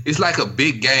Jason. It's like a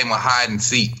big game of hide and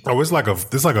seek. Oh, it's like a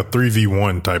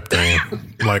 3v1 type thing.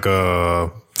 Like I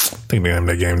think the name of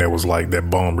that game that was like that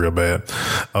bombed real bad.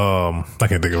 I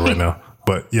can't think of it right now,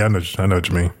 but yeah, I know what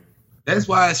you mean. That's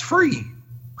why it's free.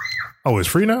 Oh, it's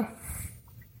free now?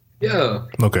 Yeah.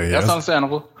 Okay, yeah. That's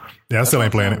understandable. Yeah, I still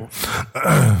ain't playing it.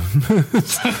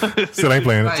 Still ain't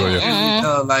playing it. So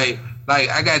yeah. Like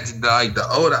I got to, like the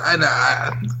older,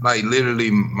 I like literally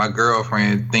my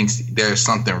girlfriend thinks there's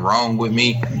something wrong with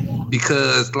me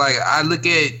because like I look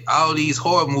at all these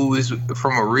horror movies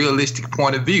from a realistic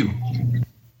point of view.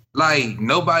 Like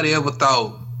nobody ever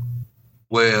thought,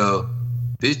 well,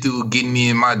 this dude getting me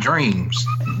in my dreams.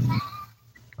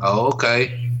 Oh,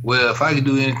 okay. Well, if I could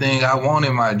do anything I want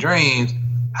in my dreams,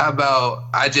 how about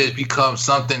I just become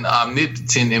something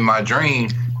omnipotent in my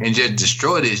dreams and just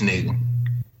destroy this nigga?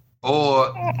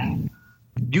 Or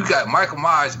you got Michael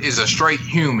Myers is a straight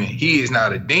human. He is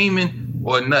not a demon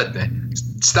or nothing.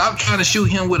 Stop trying to shoot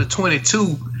him with a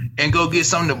 22 and go get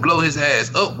something to blow his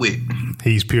ass up with.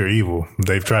 He's pure evil.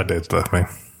 They've tried that stuff, man.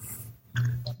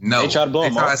 No. They tried to blow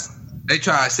him up. They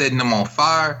tried setting him on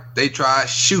fire. They tried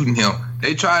shooting him.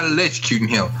 They tried electrocuting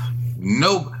him.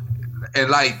 No, and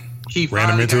like he Ran him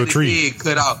finally into got a his tree. head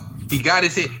cut off. He got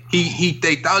his head.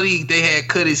 They thought they had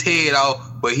cut his head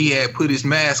off, but he had put his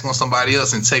mask on somebody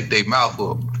else and taped their mouth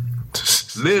up.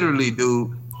 Literally,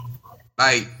 dude.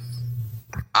 Like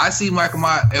I see Michael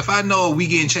Myers. If I know we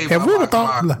getting chased by Have we ever Michael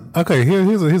thought? Myers, Okay,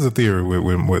 here's a theory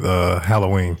with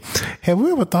Halloween. Have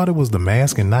we ever thought it was the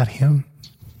mask and not him?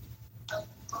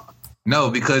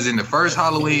 no, because in the first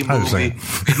Halloween I was movie,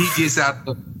 when he gets out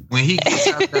the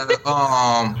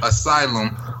asylum,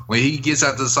 when he gets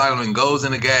out the asylum and goes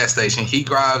in the gas station, he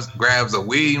grabs a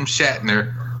William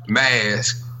Shatner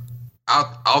mask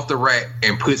off the rack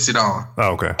and puts it on.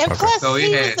 Oh, okay. And Okay. plus, So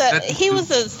he was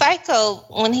a psycho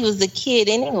when he was a kid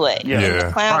anyway. Yeah. In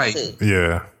the clown Right. suit.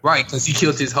 Yeah. Right, because he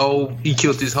killed his whole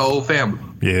family.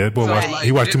 Yeah, that boy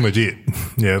he watched too much It.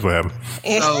 Yeah, that's what happened.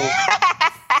 So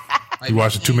He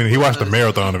watched too many. He watched the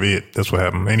marathon of It. That's what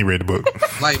happened. And he read the book.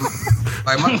 like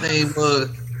my thing was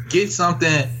get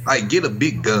something like get a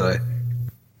big gun.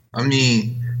 I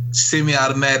mean,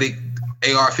 semi-automatic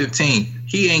AR-15.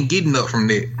 He ain't getting up from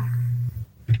that.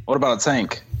 What about a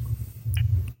tank?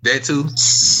 That too.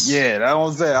 Yeah, that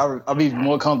was that. I'll be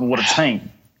more comfortable with a tank.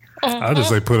 I just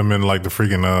say put him in like the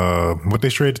freaking what they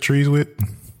shred the trees with.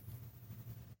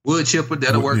 Wood chipper,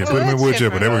 that'll work. Yeah, put him in wood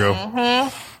chipper. There we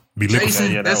go. Be liquefied. Jason,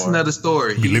 Yeah, that that's works. another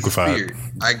story. Be He's liquefied. a spirit.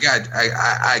 I get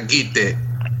that.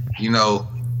 You know,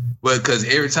 but because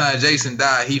every time Jason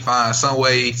died, he finds some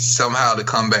way somehow to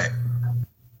come back.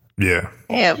 Yeah.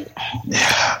 Yep.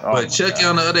 But Chucky,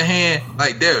 on the other hand,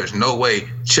 like there is no way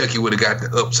Chucky would have got the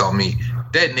ups on me.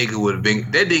 That nigga would have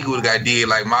got did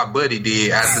like my buddy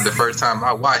did after the first time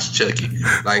I watched Chucky.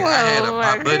 Like I had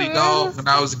my buddy dog when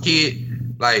I was a kid.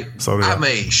 Like So did I. I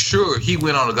made sure he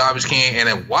went on the garbage can and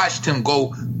then watched him go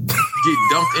get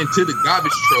dumped into the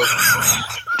garbage truck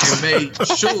and made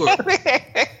sure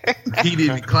he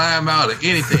didn't climb out or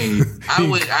anything.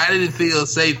 I didn't feel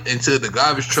safe until the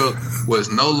garbage truck was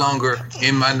no longer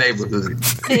in my neighborhood.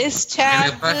 This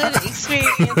childhood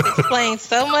experience explains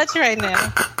so much right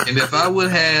now. And if I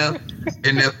would have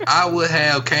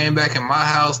came back in my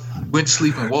house, went to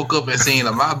sleep and woke up and seen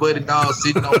my buddy dog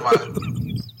sitting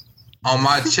on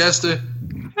my Chester,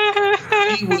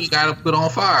 he would have got to put on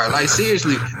fire. Like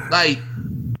seriously, like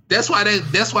that's why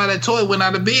that toy went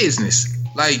out of business.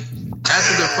 Like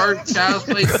after the first Child's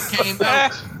Play came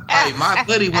out, like my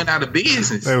buddy went out of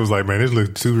business. They was like, man, this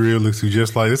looks too real. Looks too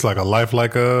just like it's like a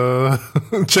lifelike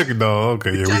chicken dog.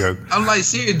 Okay, yeah, we got. I'm like,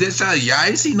 serious, that's how y'all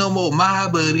ain't see no more my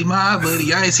buddy.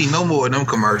 Y'all ain't see no more of them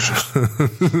commercials.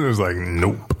 It was like,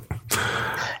 nope.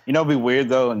 You know, it'd be weird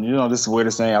though, and you know, this is the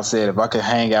weirdest thing I've said. If I could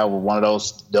hang out with one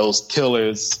of those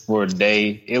killers for a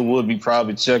day, it would be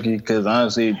probably Chucky. Because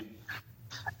honestly,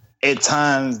 at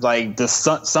times, like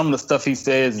some of the stuff he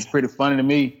says is pretty funny to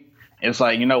me. It's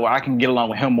like, you know, I can get along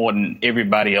with him more than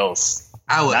everybody else.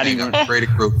 I would Not think even- I'm Freddy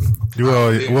Krueger.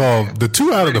 Well, the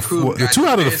two out of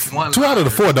the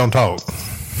four, don't talk.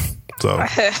 So Right.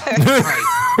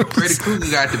 Freddy Krueger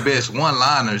got the best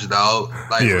one-liners, dog.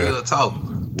 Like Yeah. real talk.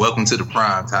 Welcome to the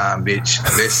prime time, bitch.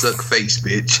 Let's suck face,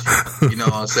 bitch. You know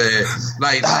what I'm saying?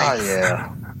 Like,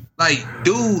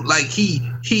 dude, like he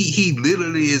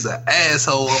literally is an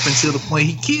asshole up until the point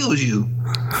he kills you.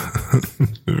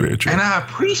 very true. And I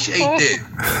appreciate that.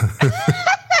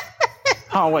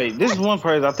 Oh wait, this is one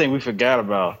person I think we forgot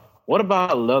about. What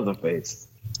about Leatherface?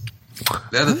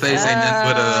 Leatherface ain't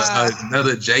nothing but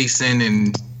another Jason,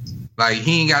 and like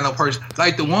he ain't got no person.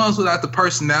 Like the ones without the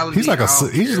personality. He's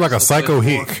just like a psycho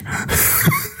hick. hick.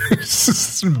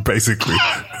 Basically,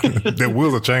 that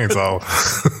wheels a chainsaw.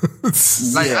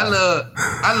 Like Yeah.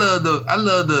 I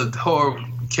love the horror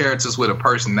characters with a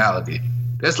personality.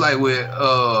 That's like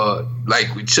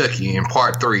with Chucky in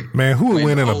part 3. Man, who would When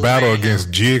win in a old battle man- against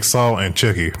Jigsaw and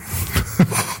Chucky?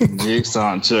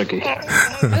 Jigsaw and Chucky.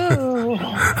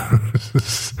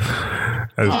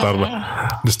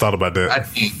 I just thought about that.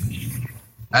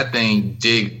 I think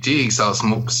Jigsaw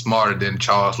smarter than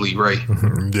Charles Lee Ray.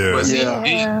 Yeah, But see,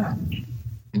 Yeah.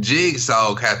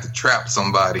 Jigsaw had to trap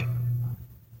somebody.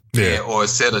 yeah. Or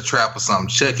set a trap or something.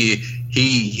 Chucky,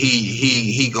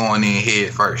 he going in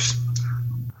head first.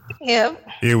 Yep.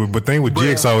 Yeah, but thing with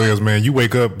Jigsaw is, man, you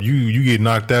wake up, you get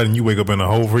knocked out, and you wake up in a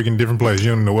whole freaking different place.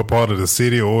 You don't know what part of the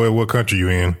city or what country you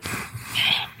in.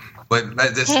 But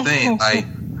like that's the thing, like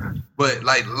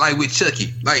with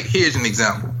Chucky. Like here's an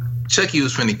example. Chucky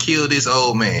was finna kill this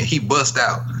old man. He bust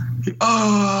out. The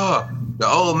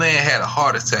old man had a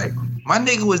heart attack. My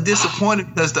nigga was disappointed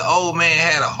because the old man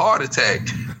had a heart attack.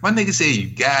 My nigga said, "You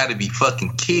gotta be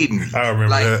fucking kidding me." I remember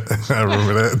that. I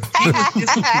remember that. He was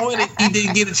disappointed he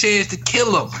didn't get a chance to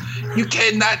kill him. You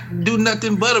cannot do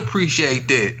nothing but appreciate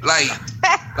that. Like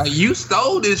you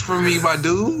stole this from me, my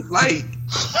dude. Like,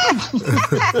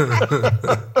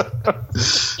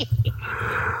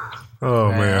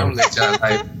 Oh I'm man. gonna let y'all,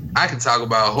 like, I can talk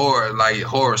about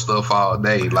horror stuff all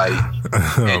day. Like,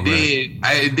 and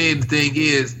then the thing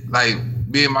is, like,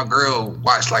 me and my girl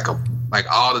watched like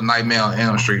all the Nightmare on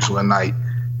Elm Street one night,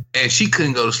 and she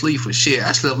couldn't go to sleep for shit.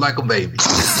 I slept like a baby.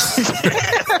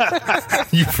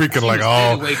 You freaking like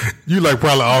all, you like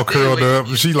probably all curled up.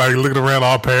 She like looking around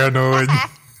all paranoid.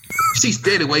 She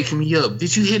steady waking me up.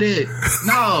 Did you hear that?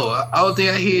 No, all thing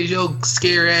I hear is your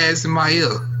scary ass in my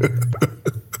ear.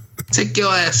 Take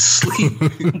your ass to sleep.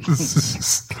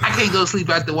 I can't go to sleep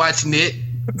after watching it.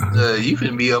 You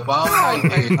finna be up all night,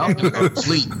 man. I'm gonna go to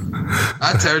sleep.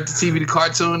 I turned the TV to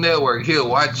Cartoon Network. He'll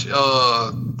watch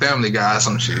Family Guy or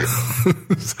some shit.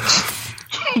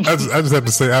 I just have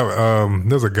to say,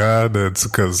 there's a guy that's,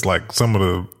 because like some of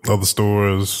the other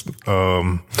stores,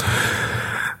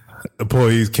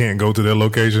 employees can't go to their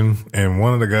location, and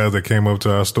one of the guys that came up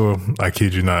to our store, I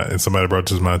kid you not, and somebody brought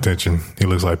this to my attention, he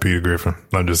looks like Peter Griffin.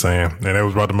 I'm just saying. And that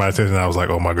was brought to my attention, and I was like,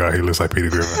 oh my God, he looks like Peter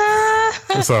Griffin.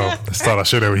 So I just thought I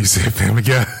should have when you said Family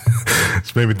Guy.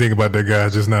 Just made me think about that guy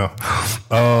just now.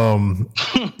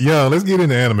 Yeah, let's get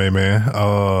into anime, man.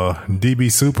 DB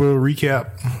Super recap.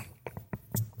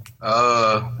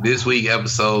 This week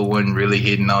episode wasn't really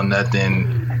hitting on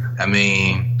nothing. I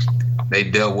mean, they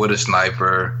dealt with a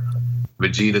sniper.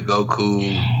 Vegeta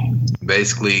Goku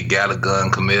basically got a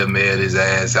gun, Kamehameha his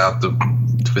ass out the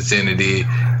vicinity.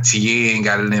 Tien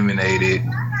got eliminated.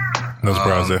 No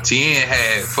surprise there. Tien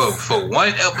had for one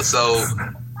episode,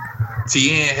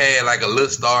 Tien had like a little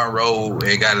starring role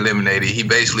and got eliminated. He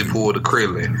basically pulled a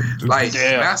Krillin. Like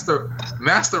Master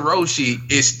Roshi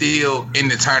is still in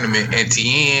the tournament, and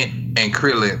Tien and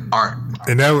Krillin aren't.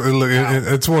 And that, look, I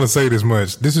just want to say this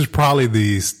much. This is probably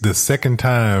the second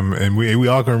time, and we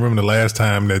all can remember the last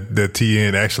time that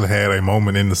Tien actually had a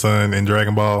moment in the sun in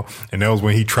Dragon Ball, and that was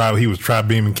when he was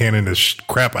tri-beaming cannon the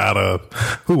crap out of,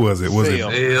 who was it? Was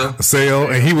it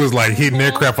Cell? And he was like hitting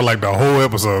that crap for like the whole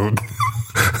episode.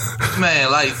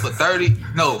 Man, like for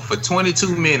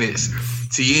 22 minutes,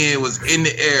 Tien was in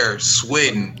the air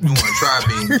sweating, doing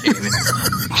tri-beam cannon.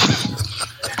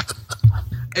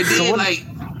 And then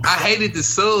I hated the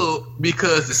sub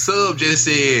because the sub just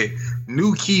said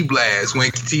new key blast. When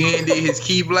Tien did his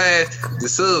key blast, the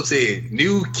sub said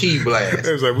new key blast.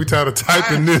 It was like, we tired of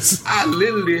typing this. I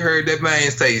literally heard that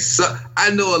man say,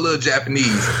 I know a little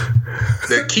Japanese.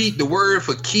 The word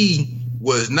for key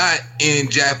was not in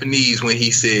Japanese when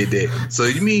he said that. So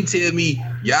you mean tell me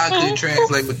y'all couldn't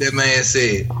translate what that man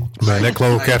said? Man, that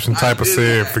closed caption typer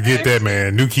said, forget that,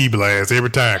 man. New key blast every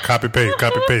time. Copy paste,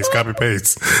 copy paste, copy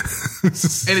paste.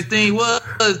 And the thing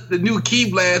was, the new key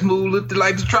blast move looked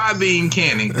like the tri-beam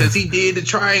cannon because he did the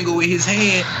triangle with his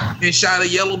hand and shot a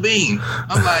yellow beam.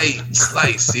 I'm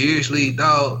like seriously,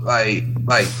 dog? Like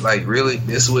really?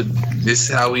 This is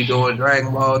how we doing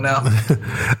Dragon Ball now?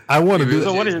 I want to do.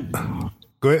 So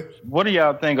Go ahead. What do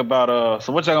y'all think about?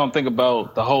 So what y'all gonna think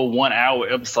about the whole 1 hour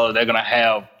episode they're gonna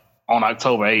have on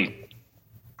October 8th?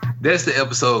 That's the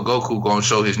episode Goku gonna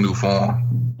show his new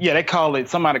form. Yeah,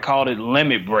 somebody called it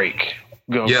Limit Break.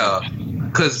 Goku. Yeah,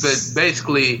 because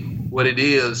basically what it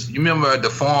is, you remember the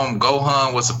form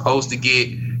Gohan was supposed to get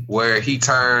where he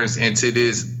turns into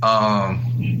this,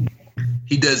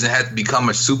 he doesn't have to become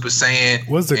a Super Saiyan.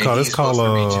 What's it called? It's called,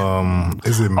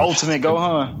 is it Ultimate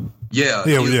Gohan? Yeah,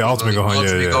 Ultimate Gohan.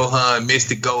 Ultimate Gohan,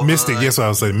 Mystic Gohan. Mystic, yes, I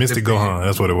would say Mystic Gohan.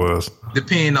 That's what it was.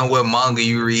 Depending on what manga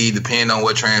you read, depending on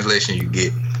what translation you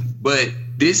get. But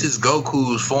this is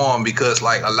Goku's form because,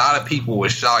 like, a lot of people were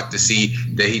shocked to see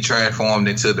that he transformed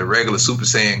into the regular Super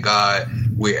Saiyan God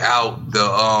without the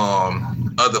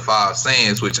other 5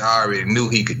 Saiyans, which I already knew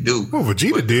he could do. Well,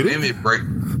 Vegeta did it. Limit break.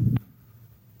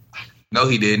 No,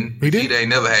 he didn't. He did? Vegeta ain't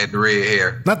never had the red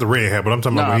hair. Not the red hair, but I'm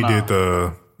talking about he did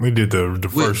the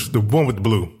first, the one with the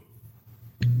blue.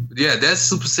 Yeah, that's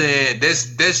Super Saiyan.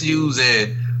 That's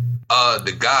using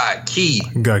the God Ki.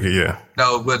 God, yeah.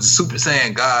 No, but Super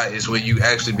Saiyan God is when you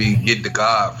actually get the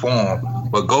God form.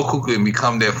 But Goku couldn't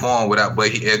become that form without.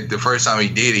 But the first time he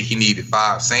did it, he needed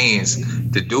 5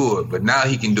 Saiyans to do it. But now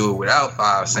he can do it without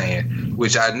 5 Saiyans,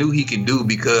 which I knew he could do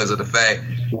because of the fact.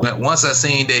 Once I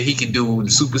seen that he could do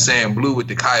the Super Saiyan Blue with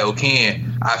the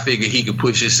Kaioken, I figured he could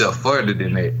push himself further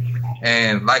than that.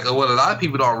 And like what a lot of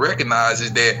people don't recognize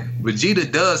is that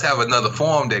Vegeta does have another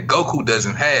form that Goku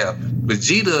doesn't have.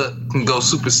 Vegeta can go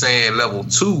Super Saiyan level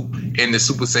 2 in the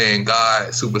Super Saiyan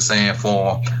God, Super Saiyan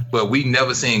form, but we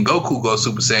never seen Goku go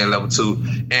Super Saiyan level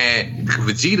 2. And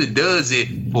Vegeta does it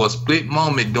for a split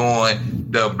moment during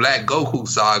the Black Goku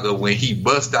saga when he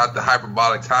bust out the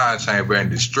hyperbolic time chamber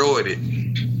and destroyed it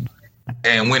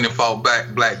and went and fought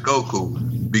back Black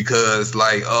Goku because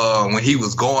when he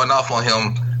was going off on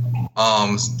him,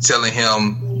 telling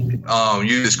him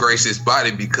you disgrace this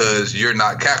body because you're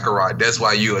not Kakarot. That's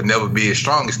why you'll never be as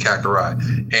strong as Kakarot.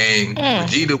 And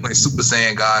Vegeta went Super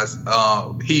Saiyan guys.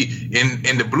 He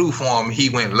in the blue form he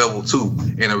went level 2.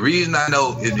 And the reason I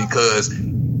know is because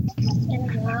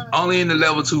only in the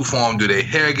level 2 form do their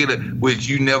hair get which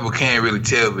you never can really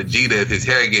tell Vegeta if his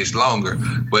hair gets longer.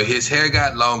 But his hair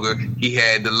got longer. He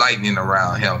had the lightning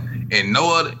around him. In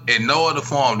no other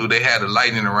form do they have the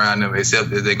lightning around them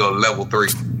except as they go to level 3.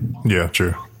 Yeah,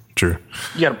 true. You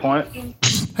got a point.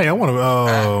 Hey, I want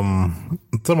to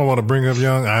something I want to bring up,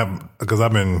 Young, because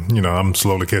I've been, I'm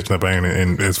slowly catching up,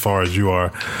 and as far as you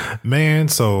are, man.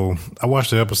 So I watched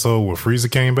the episode where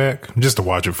Frieza came back just to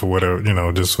watch it for whatever,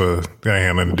 just for I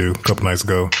had nothing to do a couple nights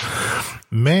ago.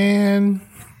 Man,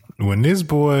 when this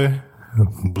boy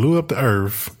blew up the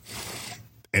Earth.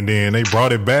 And then they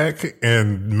brought it back,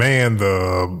 and man,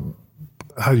 the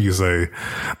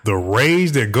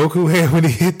rage that Goku had when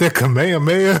he hit that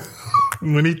Kamehameha,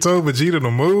 when he told Vegeta to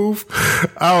move,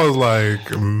 I was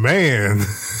like, man.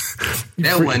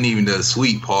 That wasn't even the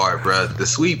sweet part, bro. The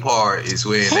sweet part is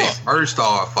when they first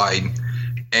start fighting,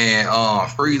 and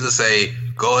Frieza say,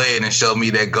 go ahead and show me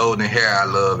that golden hair I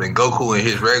love, and Goku in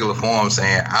his regular form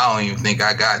saying, I don't even think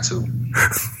I got to.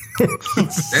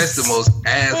 That's the most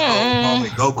asshole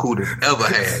moment Goku has ever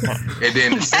had. And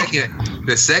then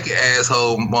the second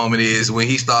asshole moment is when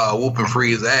he started whooping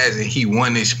Frieza's ass and he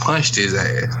one-inch punched his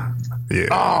ass. Yeah.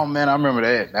 Oh man, I remember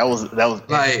that. That was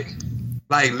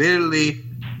like literally.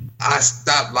 I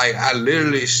stopped.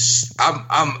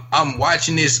 I'm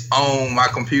watching this on my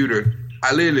computer.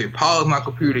 I literally paused my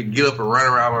computer, get up and run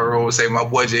around my room and say, my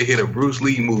boy just hit a Bruce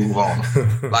Lee move on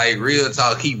him. Like real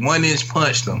talk, he one-inch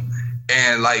punched him.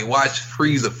 And watch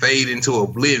Frieza fade into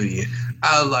oblivion.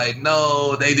 I was like,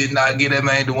 no, they did not get that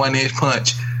man the 1-inch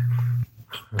punch.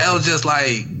 That was just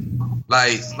like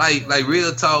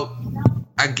real talk.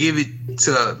 I give it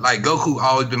to Goku.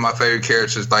 Always been my favorite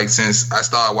characters. Since I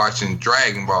started watching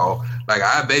Dragon Ball.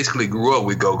 I basically grew up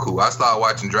with Goku. I started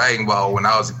watching Dragon Ball when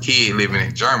I was a kid living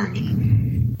in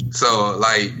Germany. So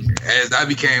as I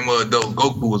became an adult,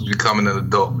 Goku was becoming an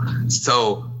adult.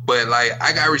 So. But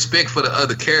I got respect for the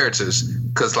other characters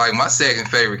because my second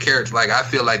favorite character, I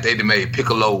feel like they made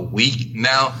Piccolo weak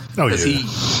now because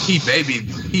he baby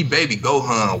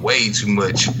Gohan way too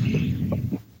much.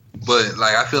 But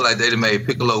I feel like they made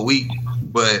Piccolo weak.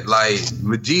 But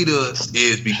Vegeta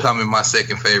is becoming my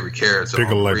second favorite character.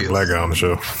 Piccolo like the black guy on the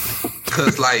show.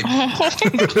 Cause like,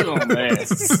 Oh, man.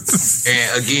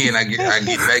 and again, I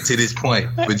get back to this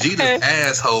point. Vegeta's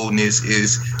assholeness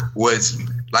is what's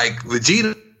like.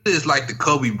 Vegeta is like the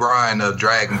Kobe Bryant of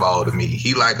Dragon Ball to me.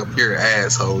 He like a pure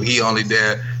asshole. He only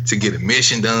there to get a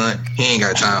mission done. He ain't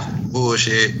got time for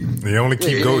bullshit. He only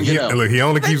keeps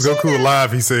Goku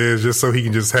alive, he says, just so he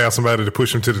can just have somebody to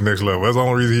push him to the next level. That's the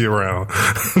only reason he's around.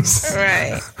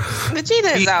 Right.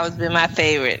 Vegeta has always been my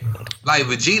favorite. Like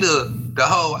Vegeta,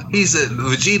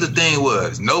 Vegeta thing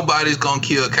was nobody's gonna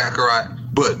kill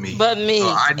Kakarot but me. But me.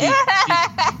 So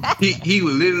he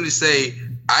would literally say,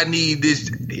 I need this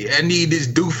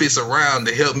doofus around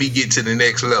to help me get to the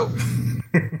next level.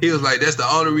 He was like, that's the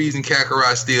only reason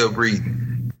Kakarot's still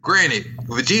breathing. Granted,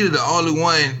 Vegeta the only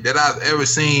one that I've ever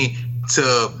seen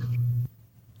to,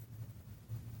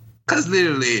 cause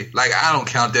literally, like I don't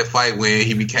count that fight when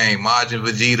he became Majin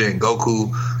Vegeta and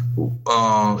Goku,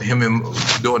 him and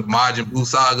doing Majin Buu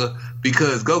saga,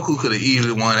 because Goku could have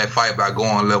easily won that fight by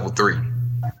going level 3.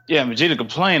 Yeah, Vegeta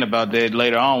complained about that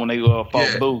later on when they fought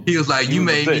Buu. He was like, you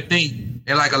made me think.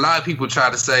 And like a lot of people try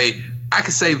to say, I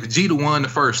could say Vegeta won the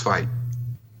first fight.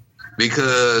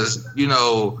 Because, you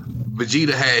know,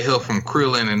 Vegeta had help from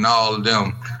Krillin and all of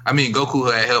them. I mean,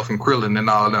 Goku had help from Krillin and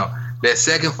all of them. That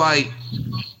second fight,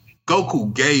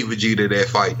 Goku gave Vegeta that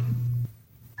fight.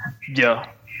 Yeah.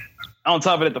 On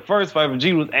top of that, the first fight,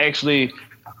 Vegeta was actually,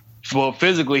 well,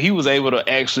 physically, he was able to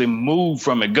actually move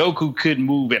from it. Goku couldn't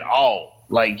move at all.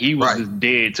 Like, he was just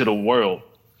dead to the world.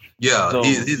 Yeah, so,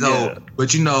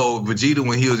 but you know, Vegeta,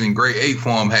 when he was in Great Ape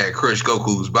form, had crushed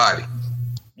Goku's body.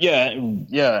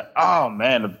 Yeah. Oh,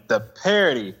 man, the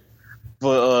parody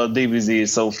for DBZ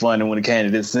is so funny when it came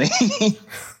to this scene.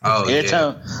 Every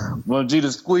time when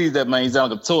Vegeta squeezed that man, he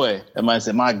sounded like a toy. That man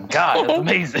said, my God, that's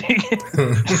amazing.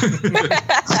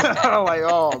 I'm like,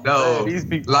 oh, man, these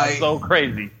people are so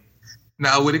crazy.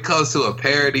 Now, when it comes to a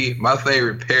parody, my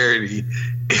favorite parody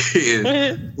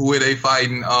is where they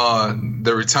fighting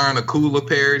the Return of Cooler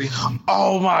parody.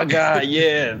 Oh my God,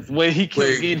 yes. When he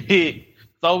keeps getting hit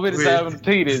so many times with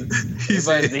Peters.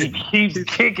 He keeps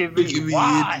kicking me.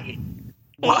 Why?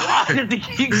 Why did he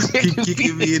keep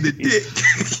kicking me in the dick?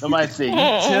 Somebody said, you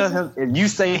tell him, if you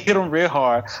say hit him real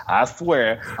hard, I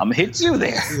swear, I'm going to hit you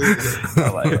there.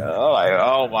 I'm like,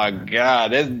 oh my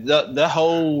God. That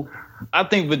whole... I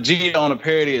think Vegeta on a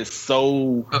parody is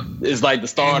like the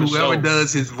star of the show.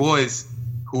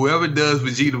 Whoever does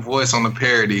Vegeta voice on the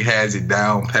parody has it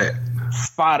down pat.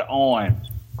 Spot on.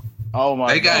 Oh my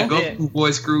God. They got Goku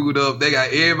voice screwed up. They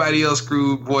got everybody else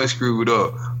voice screwed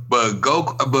up. But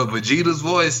Vegeta's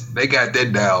voice, they got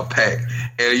that down pat.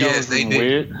 And yes, they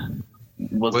did.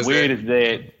 What's weird is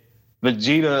that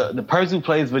Vegeta, the person who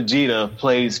plays Vegeta,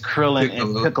 plays Krillin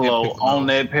and Piccolo on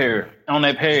that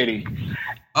parody.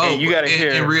 Oh, and you gotta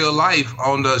hear in real life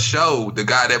on the show, the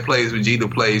guy that plays Vegeta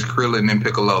plays Krillin and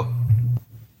Piccolo.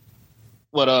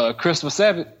 What, Christopher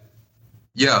Sabat?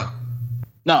 Yeah.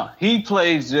 No, Chris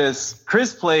plays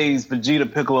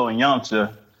Vegeta, Piccolo, and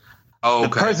Yamcha. Oh, okay.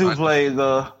 The person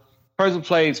who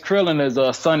plays Krillin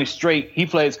is Sonny Strait. He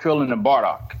plays Krillin and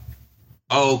Bardock.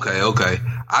 Oh, okay.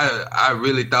 I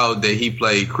really thought that he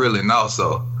played Krillin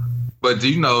also, but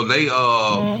you know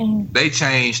they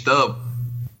changed up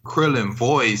Krillin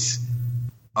voice.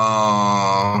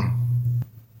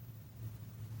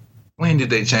 When did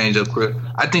they change up Krillin?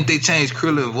 I think they changed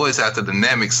Krillin voice after the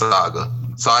Namek saga.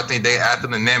 So I think after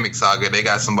the Namek saga, they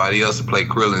got somebody else to play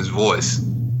Krillin's voice.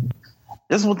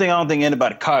 This is one thing I don't think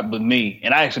anybody caught but me,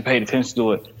 and I actually paid attention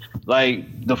to it. Like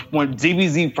when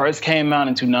DBZ first came out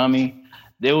in Toonami,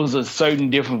 there was a certain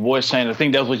different voice change. I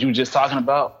think that's what you were just talking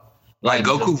about. Like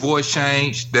Goku voice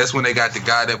change. That's when they got the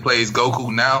guy that plays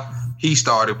Goku now. He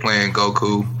started playing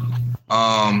Goku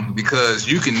because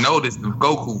you can notice the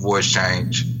Goku voice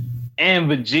change. And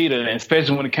Vegeta,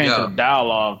 especially when it came to the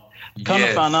dialogue. Come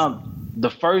to find out,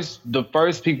 the first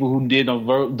people who did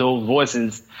those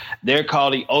voices, they're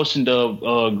called the Ocean Dub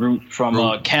group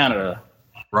from Canada.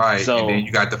 Right, so, and then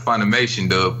you got the Funimation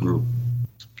Dub group.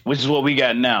 Which is what we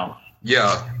got now.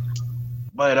 Yeah.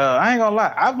 But I ain't gonna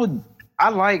lie, I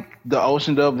like the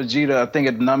Ocean Dub Vegeta. I think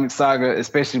at the Namek Saga,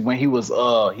 especially when he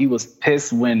was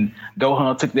pissed when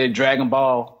Gohan took that Dragon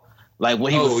Ball. Like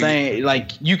what he was saying,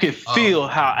 like you could feel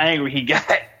how angry he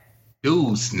got.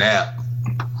 Dude, snap.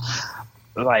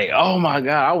 Like, oh my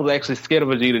God, I was actually scared of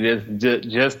Vegeta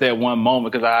just that one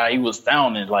moment because he was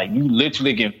sounding like you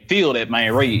literally can feel that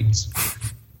man rage.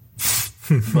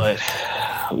 But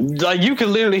like you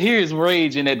can literally hear his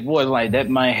rage in that voice. Like that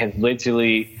man has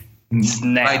literally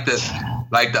snapped.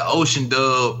 Like the Ocean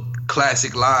Dub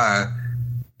classic line,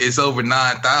 it's over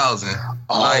 9,000.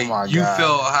 Like my you God.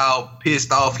 felt how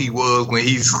pissed off he was when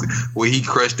he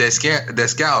crushed that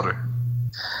scouter.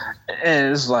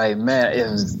 And it's like, man,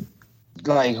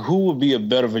 who would be a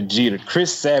better Vegeta?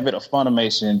 Chris Sabat of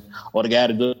Funimation or the guy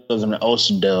that does an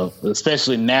Ocean dub?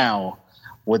 Especially now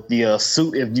with the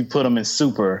suit, if you put him in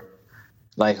Super,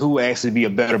 like who would actually be a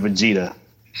better Vegeta?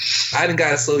 I done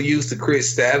got so used to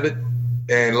Chris Sabat,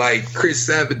 and like Chris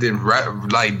Sabat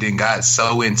then got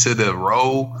so into the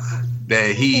role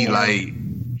that he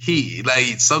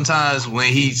sometimes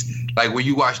when he's like when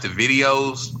you watch the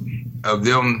videos of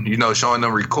them, showing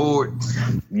them record,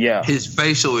 his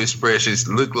facial expressions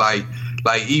look like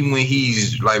even when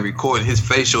he's like recording, his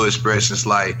facial expressions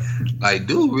like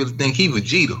dude really think he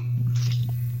Vegeta.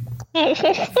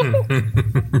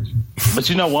 But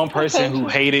one person who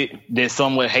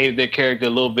somewhat hated their character a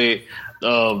little bit,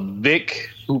 Vic,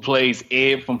 who plays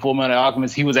Ed from Fullmetal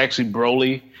Alchemist, he was actually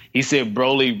Broly. He said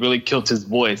Broly really killed his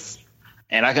voice.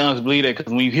 And I can honestly believe that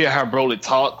because when you hear how Broly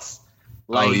talks,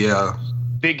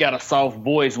 Vic got a soft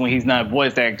voice when he's not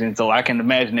voice acting, so I can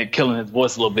imagine it killing his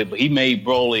voice a little bit. But he made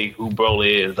Broly who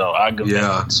Broly is, though. I give him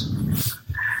that.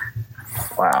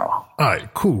 Wow. All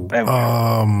right, cool.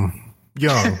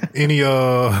 Young, any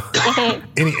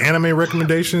anime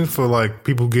recommendations for like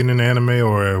people getting into anime,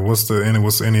 or what's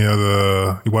any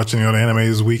other, you watch any other anime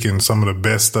this week and some of the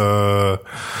best got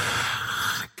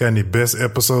any best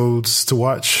episodes to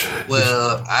watch?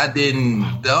 Well, I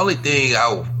didn't. The only thing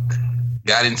I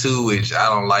got into, which I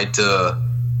don't like to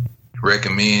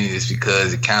recommend, is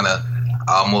because it kind of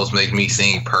almost makes me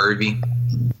seem pervy.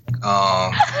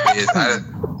 I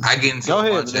get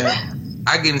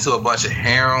into a bunch of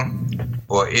harem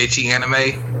or ecchi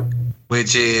anime,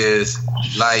 which is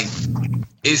like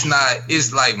it's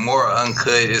like more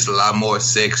uncut. It's a lot more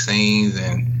sex scenes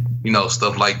and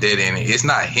stuff like that in it. It's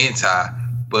not hentai,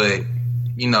 but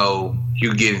you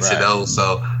get into those.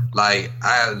 So like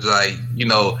I like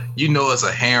it's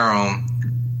a harem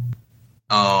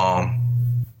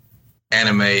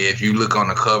anime if you look on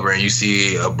the cover and you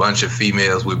see a bunch of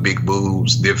females with big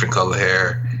boobs, different color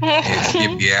hair, and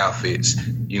skimpy outfits,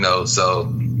 so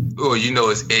or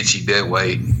it's ecchi that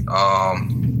way.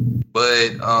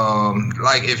 But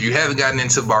like if you haven't gotten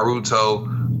into Boruto,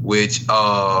 which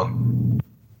I'm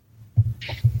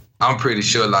pretty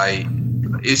sure like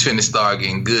it's finna start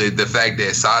getting good. The fact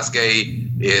that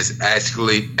Sasuke is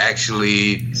actually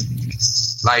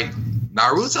like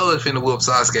Naruto is finna whoop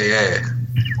Sasuke ass.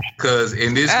 Cause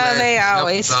in this last they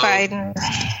always episode, fighting.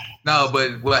 No,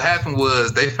 but what happened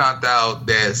was they found out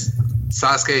that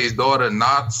Sasuke's daughter,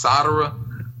 not Sadara,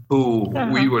 who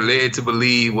we were led to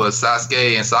believe was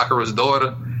Sasuke and Sakura's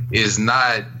daughter, is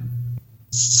not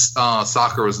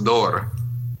Sakura's daughter.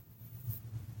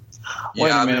 Wait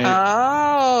a minute.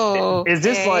 Oh, is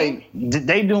this like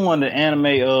they doing the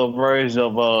anime version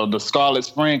of the Scarlet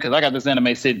Spring? Because I got this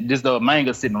anime the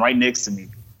manga sitting right next to me.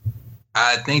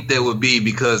 I think that would be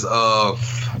because of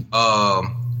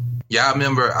y'all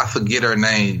remember, I forget her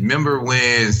name. Remember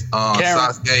when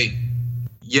Sasuke,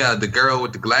 the girl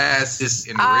with the glasses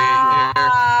and the red hair?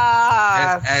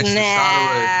 That's actually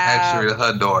Sakura, actually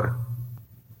her daughter.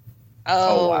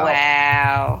 Oh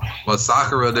wow. Well,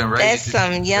 Sakura then raised. That's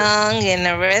some young and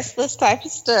the restless type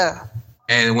of stuff.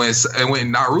 And when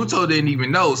Naruto didn't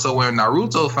even know, so when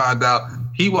Naruto found out,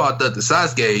 he walked up to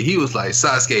Sasuke. He was like,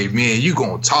 "Sasuke, man, you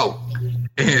gonna talk?"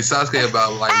 And Sasuke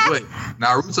about like what?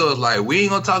 Naruto was like, "We ain't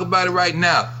gonna talk about it right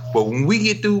now, but when we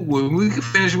can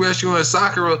finish rescuing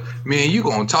Sakura, man, you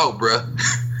gonna talk, bruh."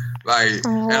 Like, and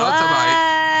I'm talking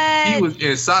about, he was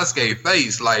in Sasuke's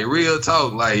face, like real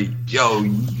talk, like, "Yo,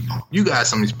 you got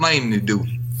some explaining to do."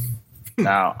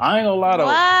 Now, I ain't gonna lie though.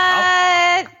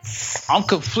 I'm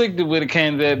conflicted with it,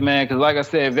 came to that, man, because like I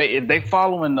said, if they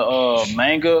following the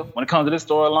manga when it comes to this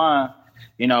storyline,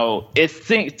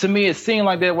 to me it seemed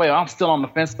like that way. I'm still on the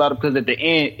fence about it because at the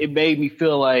end it made me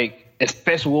feel like,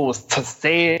 especially what was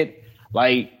said,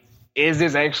 like, is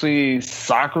this actually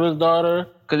Sakura's daughter?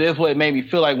 Because that's what it made me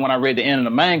feel like when I read the end of the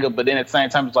manga. But then at the same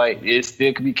time, it's like it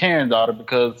still could be Karen's daughter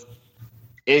because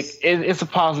it's a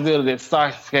possibility that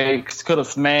Sasuke could have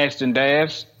smashed and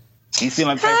dashed. He seemed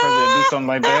like the type of person to do something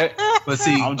like that. But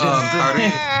see,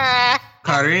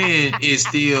 Karen is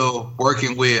still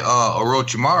working with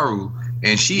Orochimaru,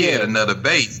 and she had another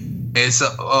base. And so,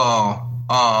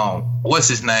 what's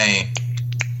his name?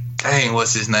 Dang,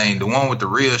 what's his name? The one with the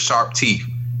real sharp teeth.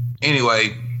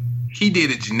 Anyway, he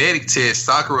did a genetic test.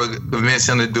 Sakura convinced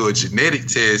him to do a genetic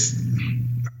test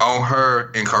on her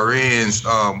and Karen's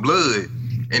blood,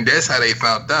 and that's how they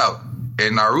found out.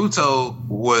 And Naruto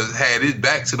had his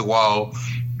back to the wall,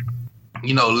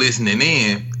 listening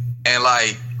in, and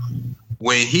like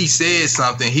when he said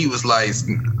something, he was like,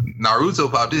 Naruto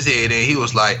popped his head in. He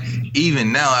was like,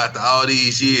 even now after all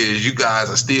these years, you guys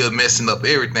are still messing up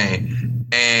everything.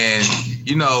 And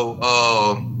you know,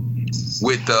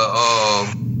 with the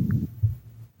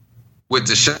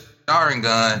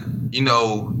Sharingan, you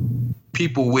know,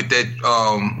 people with that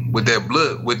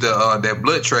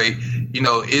blood trait, you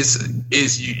know,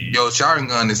 your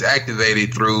Sharingan is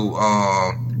activated through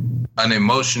an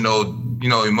emotional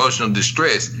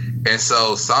distress, and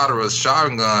so Sadara's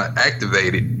Sharingan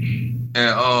activated,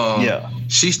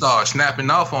 and she started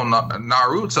snapping off on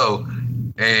Naruto,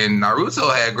 and Naruto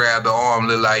had grabbed the arm,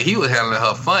 looked like he was handling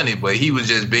her funny, but he was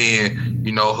just being,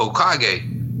 you know, Hokage.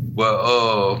 But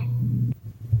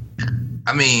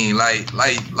I mean, like,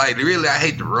 really, I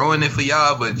hate to ruin it for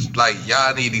y'all, but like,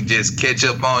 y'all need to just catch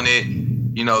up on it,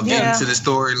 you know, get into the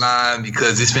storyline,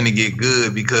 because it's finna get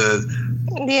good. Because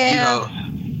you know,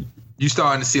 you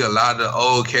starting to see a lot of the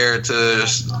old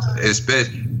characters,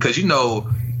 especially because, you know,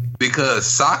 because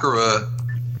Sakura,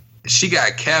 she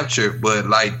got captured, but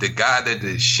like the guy that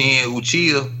the Shin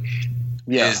Uchiha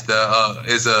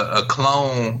is a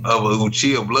clone of a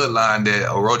Uchiha bloodline that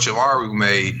Orochimaru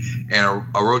made, and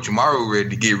Orochimaru ready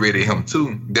to get rid of him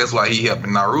too. That's why he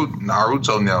helping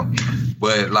Naruto now.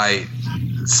 But like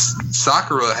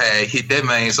Sakura had hit that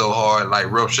man so hard,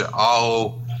 like ruptured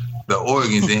all the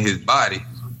organs in his body.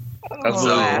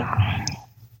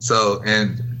 So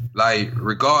and like,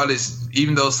 regardless,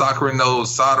 even though Sakura knows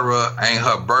Sadara ain't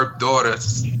her birth daughter,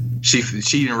 she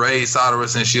didn't raise Sadara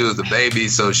since she was a baby,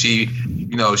 so she,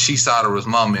 you know, she's Sadara's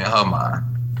mama in her mind.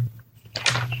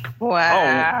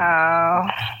 Wow.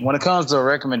 When it comes to a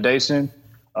recommendation,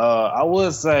 I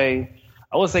would say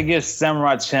give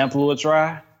Samurai Champloo a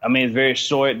try. I mean, it's very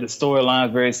short. The storyline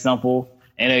is very simple,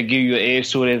 and it'll give you an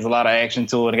edge to it. There's a lot of action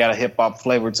to it. It got a hip hop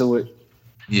flavor to it.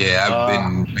 Yeah, I've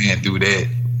been through that.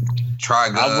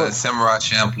 Trigun, Samurai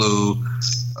Champloo,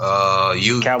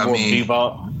 Cowboy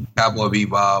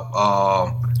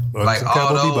Bebop, like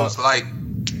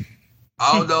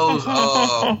all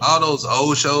those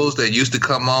old shows that used to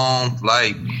come on,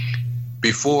 like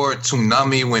before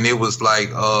Toonami, when it was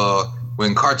like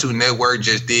when Cartoon Network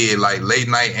just did like late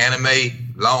night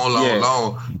anime, long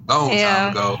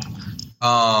time ago.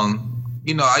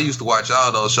 You know, I used to watch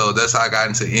all those shows. That's how I got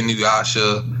into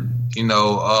Inuyasha, you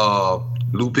know,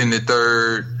 Lupin the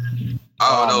Third,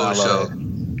 all those shows.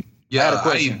 Yeah, I had a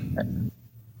question.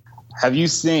 Have you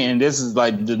seen? And this is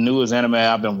like the newest anime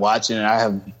I've been watching. And I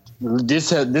have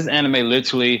this anime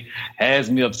literally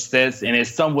has me obsessed, and it's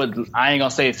somewhat, I ain't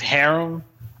gonna say it's harem,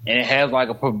 and it has like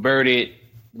a perverted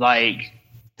like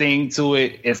thing to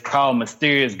it. It's called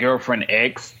Mysterious Girlfriend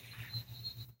X,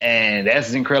 and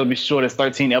that's incredibly short. It's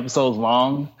 13 episodes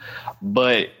long,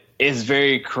 but it's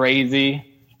very crazy.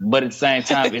 But at the same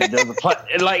time, it does apply.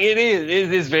 Like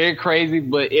it's very crazy,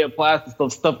 but it applies to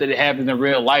some stuff that happens in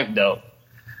real life, though.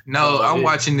 No, I'm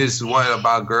watching this one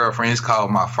about girlfriends called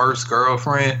My First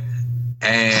Girlfriend,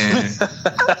 and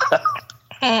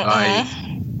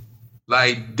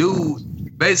like,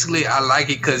 dude, basically, I like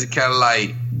it because it kind of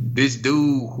like this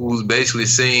dude who's basically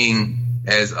seen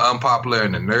as unpopular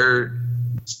and a nerd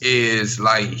is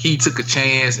like, he took a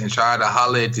chance and tried to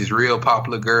holler at this real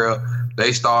popular girl.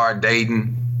 They started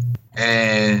dating.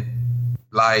 And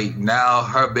like, now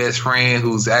her best friend,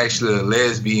 who's actually a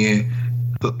lesbian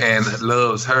and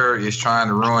loves her, is trying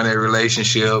to ruin their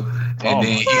relationship. And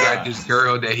then he got this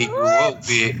girl that he grew up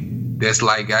with that's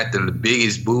like got the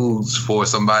biggest boobs for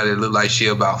somebody that look like she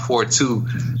about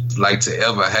 4'2", like to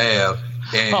ever have.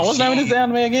 And what's the name of this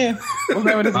anime again? What's the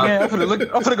name of this again? I'm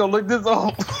gonna go look this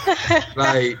up.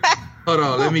 Like, hold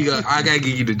on, let me go. I gotta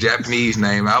give you the Japanese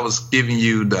name. I was giving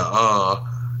you the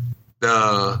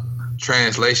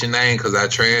translation name because I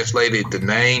translated the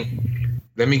name.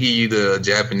 Let me give you the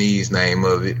Japanese name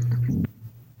of it.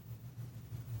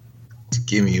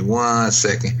 Give me 1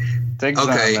 second. Take your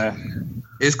time, man.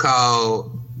 It's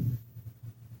called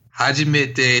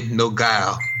Hajimete no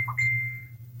Gao.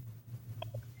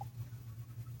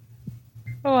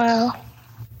 Wow.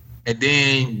 And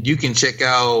then you can check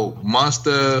out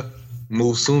Monster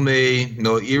Musume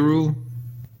no Iru.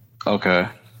 Okay.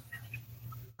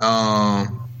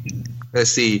 Let's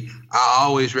see. I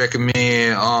always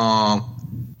recommend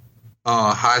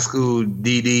High School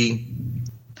DD.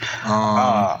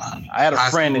 I had a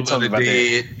friend that told me about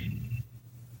that.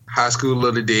 High School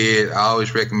of the Dead. I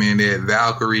always recommend that.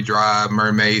 Valkyrie Drive,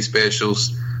 Mermaid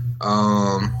Specials.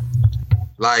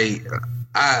 Like,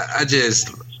 I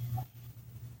just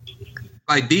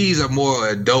like, these are more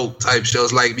adult type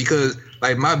shows. Like, because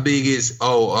like my biggest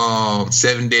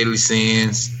Seven Deadly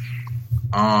Sins.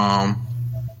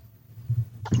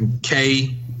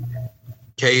 K,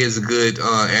 K is a good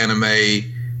anime.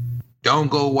 Don't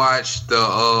go watch the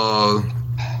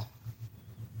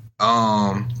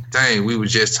dang, we were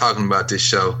just talking about this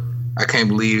show. I can't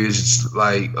believe it's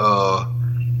like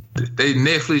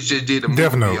Netflix just did a movie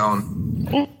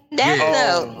on Death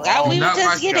Note. We were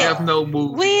just getting Death Note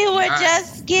movie. We were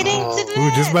just getting to that. We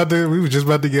were just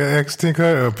about to get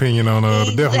X10 opinion on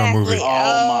the Death Note movie.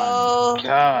 Oh my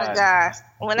gosh!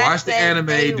 When watch the anime.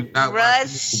 Do not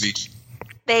watch the movie.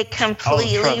 They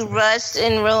completely rushed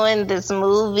and ruined this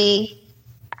movie.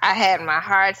 I had my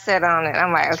heart set on it.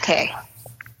 I'm like, okay.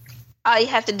 All you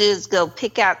have to do is go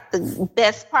pick out the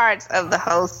best parts of the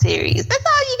whole series. That's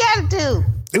all you got to do.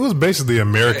 It was basically the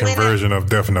American version of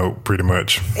Death Note, pretty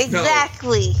much.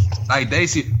 Exactly. Like they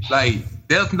see, like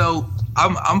Death Note.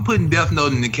 I'm putting Death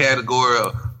Note in the category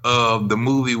of the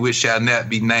movie which shall not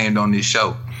be named on this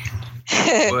show.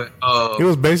 But it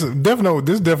was basically Death Note.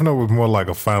 This Death Note was more like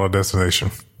a Final Destination.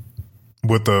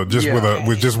 With an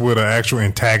actual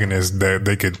antagonist that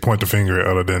they could point the finger at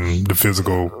other than the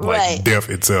physical death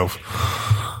itself.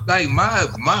 Like my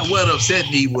what upset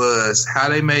me was how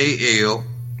they made L.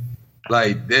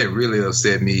 Like that really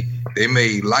upset me. They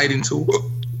made Light into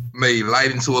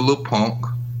a little punk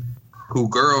who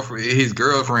his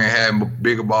girlfriend had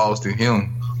bigger balls than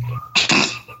him.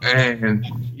 And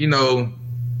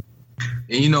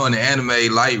in the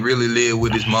anime, Light really lived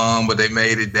with his mom, but they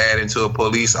made his dad into a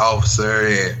police officer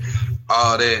and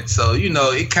all that. So,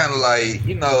 it kind of like,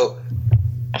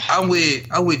 I'm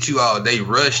with you all. They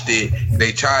rushed it.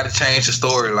 They tried to change the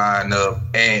storyline up,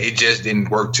 and it just didn't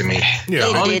work to me.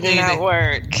 Yeah. It did not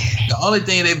work. The only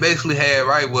thing they basically had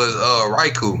right was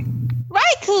Raikou.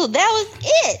 Raikou, that was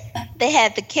it. They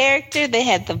had the character, they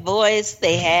had the voice,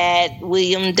 they had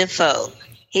William Dafoe.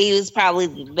 He was probably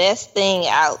the best thing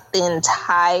out the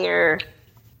entire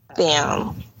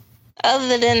film.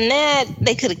 Other than that,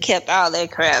 they could have kept all their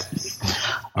crap.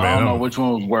 I don't know which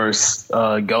one was worse,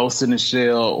 Ghost in the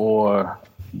Shell or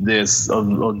this. I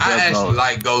actually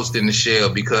like Ghost in the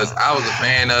Shell because I was a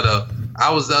fan of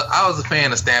I was a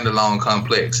fan of Standalone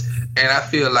Complex, and I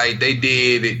feel like they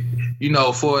did it,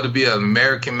 for it to be an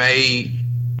American-made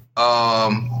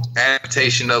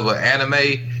adaptation of an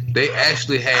anime. They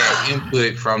actually had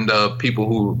input from the people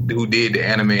who did the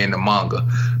anime and the manga.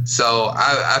 So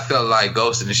I felt like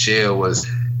Ghost in the Shell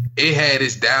it had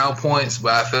its down points,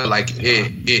 but I felt like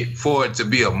it for it to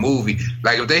be a movie.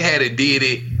 Like if they had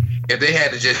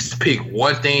to just pick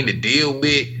one thing to deal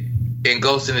with in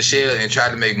Ghost in the Shell and try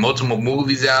to make multiple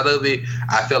movies out of it,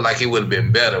 I felt like it would have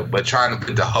been better. But trying to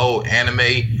put the whole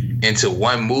anime into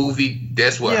one movie,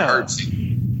 that's what hurts it.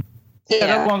 Yeah,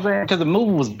 that's what I'm saying. Because the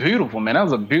movie was beautiful, man.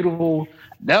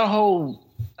 That whole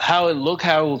how it looked,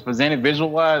 how it was presented visual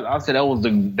wise. I said that was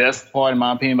the best part, in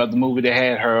my opinion, about the movie. They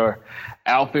had her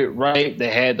outfit right. They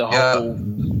had the whole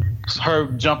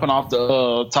her jumping off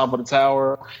the top of the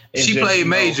tower. She played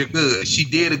Major good. She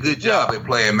did a good job at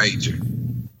playing Major.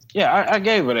 Yeah, I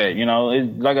gave her that.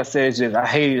 Like I said, it's just I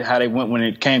hated how they went when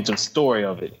it came to the story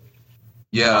of it.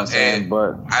 Yeah,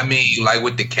 but I mean, like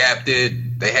with the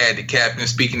captain, they had the captain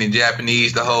speaking in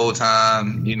Japanese the whole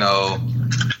time.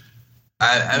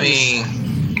 I mean,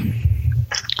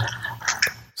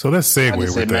 so let's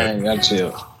segue with that.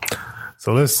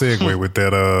 So let's segue with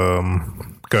that,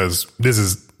 because this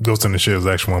is Ghost in the Shell is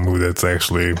actually one movie that's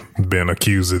actually been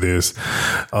accused of this.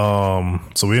 So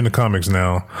we're in the comics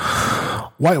now.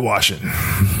 Whitewashing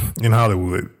in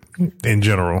Hollywood in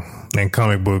general, and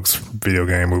comic books, video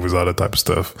game movies, all that type of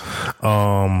stuff.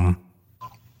 I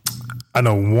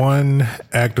know one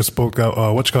actor spoke out.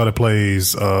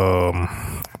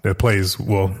 That plays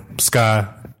Sky,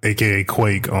 aka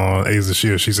Quake, on Agents of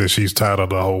S.H.I.E.L.D. She said she's tired of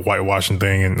the whole whitewashing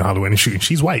thing in Hollywood, and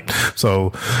she's white, so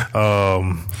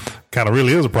kind of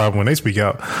really is a problem when they speak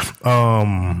out.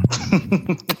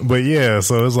 But yeah,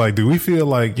 so it's like, do we feel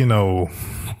like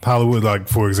Hollywood, like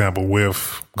for example,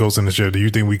 with Ghost in the Shell, do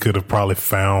you think we could have probably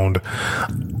found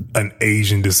an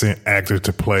Asian descent actor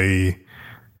to play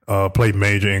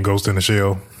Major in Ghost in the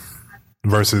Shell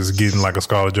versus getting like a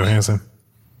Scarlett Johansson?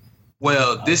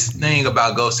 Well, this thing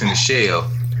about Ghost in the Shell,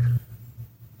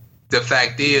 the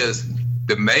fact is,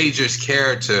 the Major's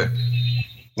character,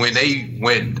 when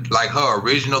like her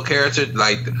original character,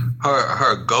 like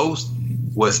her ghost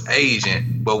was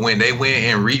Asian, but when they went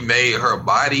and remade her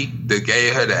body, they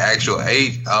gave her the actual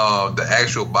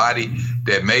body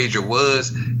that Major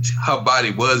was. Her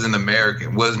body was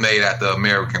was made after an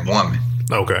American woman.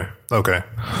 Okay.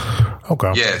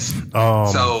 Yes.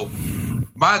 So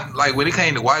when it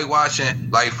came to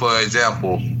whitewashing, like for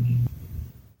example,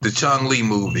 the Chung Lee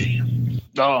movie.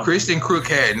 Kristen Crook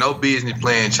had no business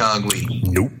playing Chung Lee.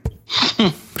 Nope.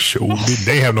 Shoot,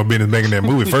 they have no business making that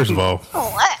movie. First of all,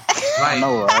 What? Like, I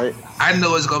know, right? I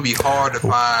know it's gonna be hard to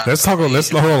find. let's talk. Let's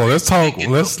hold on. Let's talk.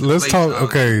 Let's talk.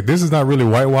 Okay, this is not really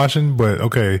whitewashing, but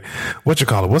okay, what you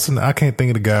call it? I can't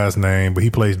think of the guy's name, but he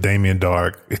plays Damien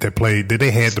Dark.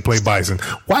 They had to play Bison.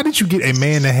 Why did you get a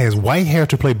man that has white hair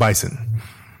to play Bison?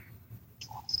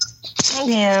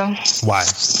 Yeah. Why?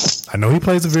 I know he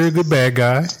plays a very good bad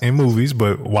guy in movies,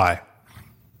 but why?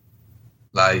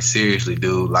 Like, seriously,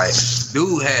 dude. Like,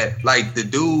 dude had like the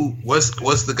dude. What's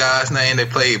the guy's name that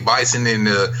played Bison in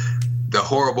the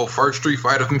horrible first Street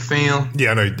Fighter film?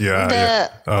 Yeah, I know.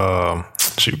 Yeah.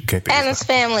 Shoot, can't think. Adam's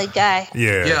Family guy.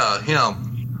 Yeah.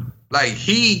 Him. Like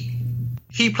he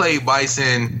played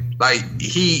Bison. Like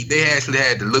they actually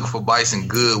had to look for Bison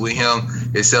good with him,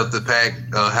 except the fact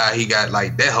how he got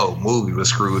like that whole movie was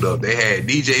screwed up. They had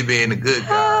DJ being the good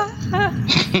guy.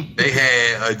 They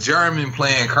had a German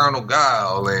playing Colonel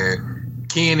Guile and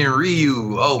Ken and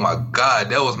Ryu. Oh my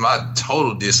God, that was my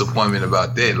total disappointment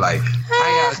about that. Like,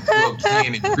 how y'all screw up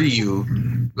Ken and Ryu?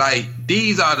 Like,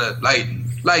 these are the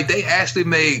like they actually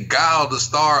made Guile the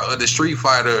star of the Street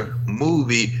Fighter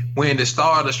movie when the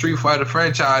star of the Street Fighter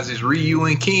franchise is Ryu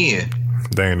and Ken.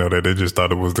 They didn't know that. They just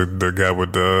thought it was the guy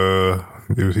with the.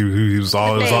 He was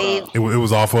all. It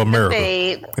was all for America.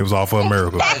 It was all for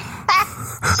America.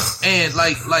 And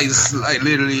like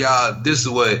literally, y'all. This is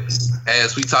what,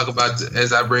 as we talk about,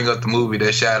 as I bring up the movie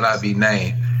that shall not be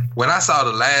named. When I saw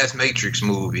the last Matrix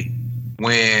movie,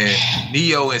 when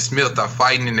Neo and Smith are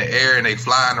fighting in the air and they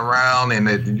flying around, and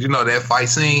that fight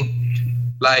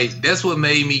scene, like, that's what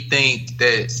made me think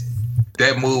that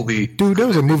movie. Dude, there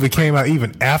was a movie came out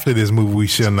even after this movie we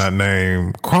shall not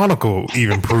name. Chronicle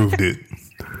even proved it.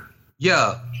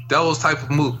 Yeah, those type of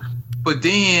movie. But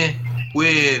then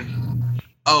when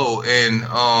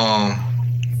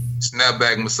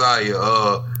Snapback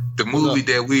Messiah, the movie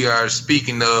that we are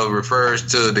speaking of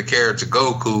refers to the character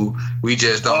Goku. We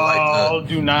just don't like that. Oh,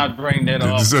 do not bring that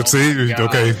up. See,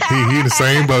 okay, he in the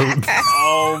same boat.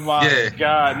 Oh my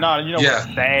God. No, you know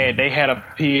what's sad? They had a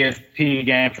PSP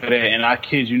game for that, and I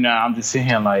kid you not, I'm just sitting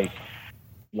here like,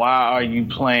 why are you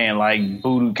playing like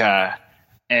Budokai?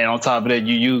 And on top of that,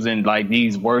 you're using like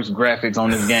these worst graphics on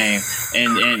this game,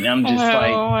 and I'm just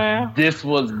like, this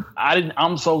was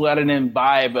I'm so glad I didn't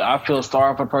buy it, but I feel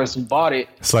sorry for the person who bought it.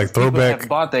 It's like throwback.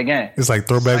 Bought that game. It's like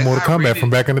throwback Mortal Kombat from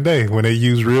back in the day when they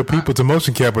used real people to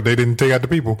motion capture. They didn't take out the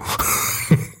people.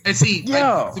 And see,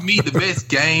 like, to me, the best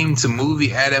game to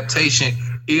movie adaptation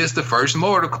is the first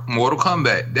Mortal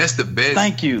Kombat. That's the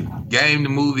best game to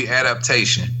movie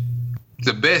adaptation.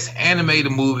 The best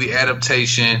animated movie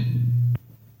adaptation.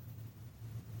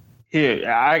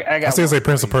 Here, I got. I still say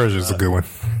Prince of Persia is a good one.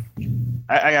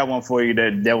 I got one for you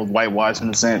that was whitewashed in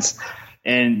a sense,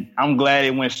 and I'm glad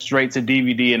it went straight to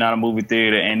DVD and not a movie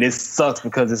theater. And this sucks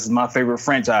because this is my favorite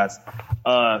franchise.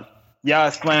 Y'all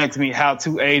explain to me how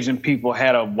two Asian people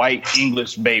had a white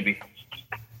English baby.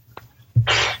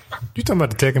 You talking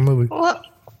about the Tekken movie? What?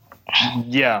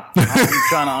 Yeah, I'm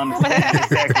trying to understand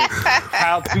exactly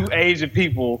how two Asian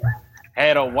people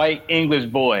had a white English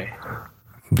boy.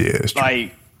 Yeah, it's true.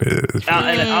 Like.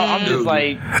 I'm just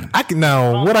like,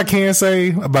 what I can say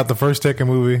about the first Tekken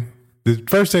movie. The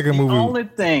first Tekken movie. The only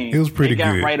thing it was pretty they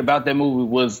got good. right about that movie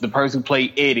was the person who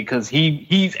played Eddie, because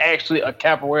he's actually a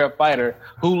capoeira fighter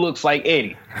who looks like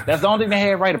Eddie. That's the only thing they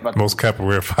had right about that. Most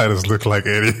capoeira fighters look like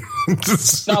Eddie.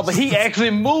 No, but he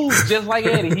actually moves just like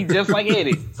Eddie. He's just like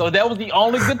Eddie. So that was the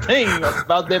only good thing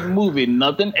about that movie.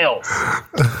 Nothing else.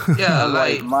 Yeah,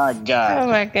 like my God. Oh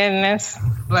my goodness.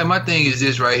 Like, my thing is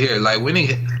this right here. Like,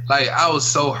 I was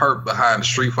so hurt behind the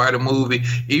Street Fighter movie,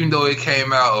 even though it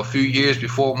came out a few years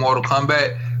before Mortal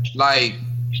Kombat. Like,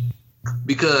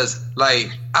 because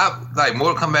Mortal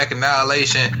Kombat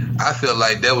Annihilation, I feel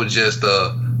like that was just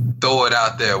throw it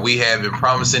out there. We have been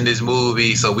promising this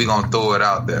movie, so we're gonna throw it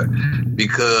out there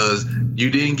because you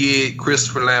didn't get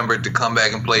Christopher Lambert to come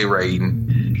back and play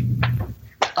Raiden.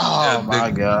 Oh my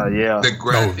God! Yeah. The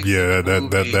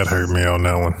graphics. That hurt me on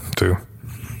that one too.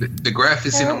 The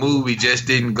graphics in the movie just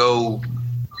didn't go.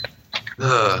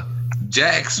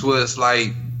 Jax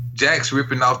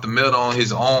ripping off the metal on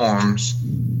his arms.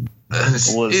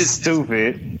 Was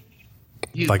stupid.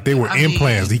 Like they were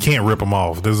implants. He can't rip them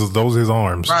off. Those are his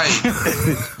arms. Right.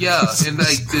 Yeah, and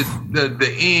like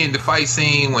the end, the fight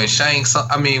scene when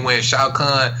Shao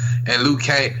Kahn and Liu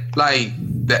Kang, like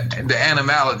the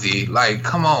animality. Like,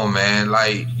 come on, man.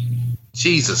 Like,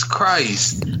 Jesus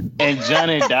Christ. And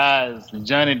Johnny dies.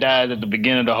 Johnny dies at the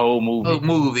beginning of the whole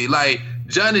movie. Like,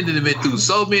 Johnny done been through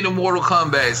so many Mortal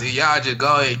Kombats, and y'all just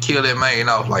go ahead and kill that man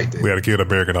off like that. We got to kill the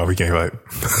American off. He can't fight.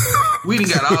 We done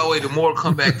got all the way to Mortal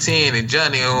Kombat 10 and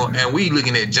Johnny, and we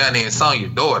looking at Johnny and Sonya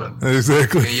daughter.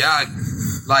 Exactly. And y'all,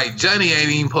 like, Johnny ain't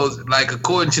even supposed, like,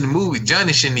 according to the movie,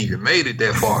 Johnny shouldn't even made it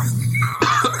that far.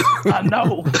 I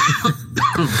know.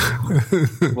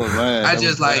 Well, man, I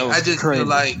just feel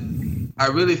like, I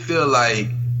really feel like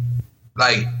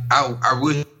I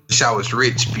wish I was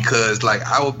rich, because like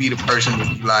I would be the person to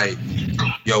be like,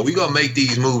 yo, we gonna make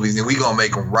these movies and we gonna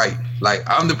make them right. Like,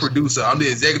 I'm the producer, I'm the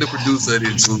executive producer of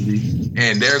this movie,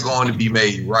 and they're going to be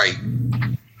made right.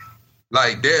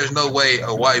 Like, there's no way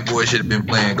a white boy should have been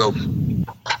playing Goku.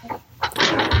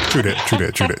 True that.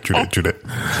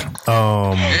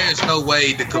 There's no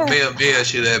way the Kamehameha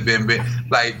should have been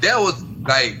like, that was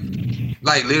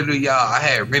like literally, y'all, I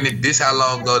had rented this, how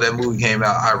long ago that movie came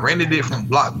out. I rented it from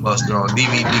Blockbuster on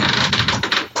DVD.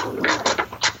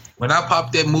 When I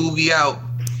popped that movie out,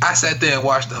 I sat there and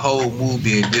watched the whole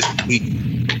movie in this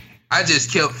week. I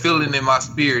just kept feeling in my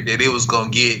spirit that it was gonna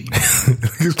get.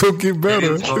 It's gonna get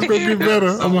better. It's gonna get better.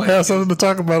 I'm gonna have something to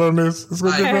talk about on this. It's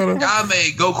gonna get better. Y'all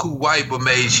made Goku white, but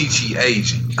made Chi-Chi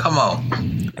Asian. Come on.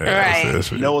 Right.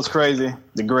 That's You know what's crazy?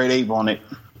 The Great Ape on it.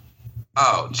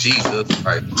 Oh, Jesus.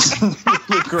 Right.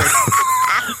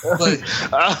 But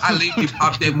I literally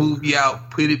popped that movie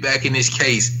out, put it back in its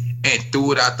case, and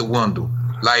threw it out the window.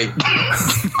 Like,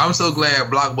 I'm so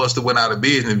glad Blockbuster went out of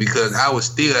business, because I would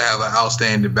still have an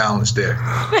outstanding balance there.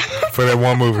 For that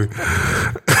one movie.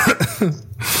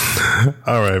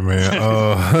 All right, man.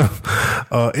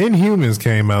 Inhumans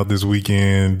came out this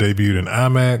weekend, debuted in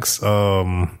IMAX.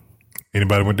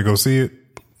 Anybody went to go see it?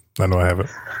 I know I haven't.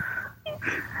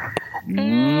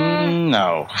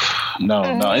 No. It's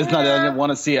not that I didn't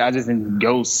want to see it. I just didn't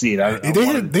go see it. They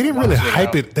didn't really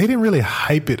hype it. They didn't really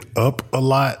hype it up a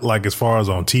lot, like as far as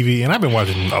on TV. And I've been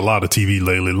watching a lot of TV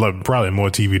lately, probably more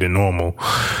TV than normal.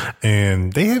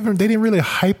 And they didn't really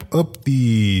hype up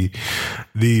the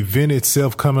event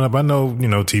itself coming up. I know,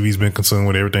 TV's been consumed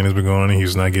with everything that's been going on in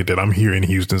Houston. I get that. I'm here in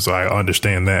Houston, so I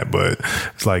understand that. But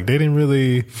it's like they didn't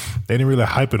really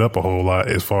hype it up a whole lot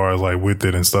as far as like with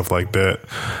it and stuff like that.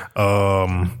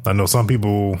 I know some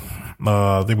people.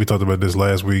 I think we talked about this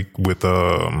last week with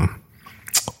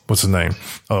what's his name?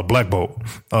 Black Bolt.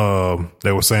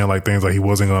 They were saying like things like he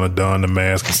wasn't gonna don the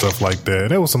mask and stuff like that. And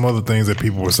there was some other things that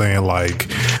people were saying,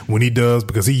 like when he does,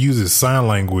 because he uses sign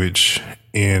language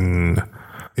in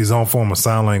his own form of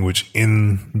sign language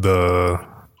in the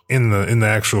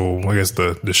actual, I guess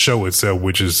the show itself,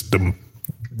 which is the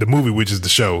movie, which is the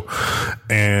show,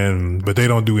 but they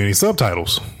don't do any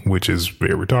subtitles, which is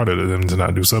very retarded of them to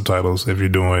not do subtitles if you're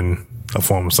doing a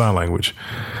form of sign language,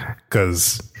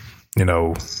 because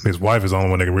his wife is the only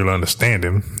one that can really understand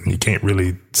him. He can't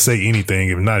really say anything.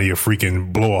 If not, he'll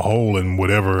freaking blow a hole in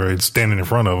whatever is standing in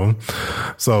front of him.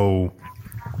 So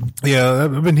yeah,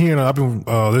 I've been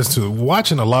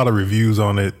watching a lot of reviews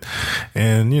on it,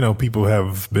 and people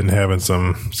have been having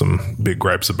some big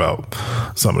gripes about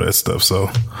some of that stuff. So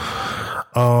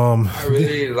I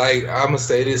really I'm gonna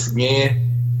say this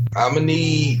again. I'm gonna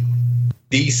need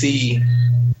DC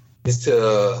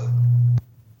to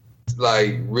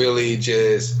really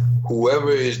just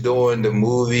whoever is doing the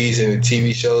movies and the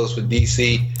TV shows for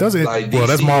DC. Does it? DC, well,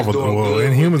 that's Marvel. Well,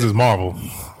 Inhumans is Marvel.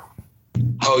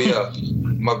 Oh yeah,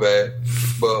 my bad.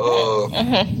 But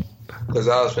because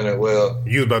I was finna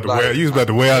you was about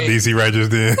to wear out DC right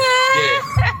just then. Yeah,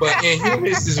 but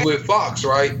Inhumans is with Fox,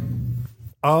 right?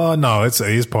 No, it's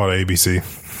part of ABC.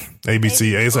 It's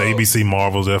an ABC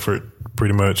Marvel's effort,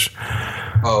 pretty much.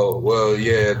 Oh well,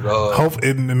 yeah.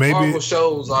 Maybe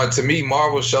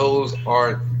Marvel shows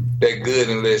aren't that good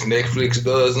unless Netflix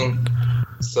does them.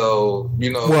 So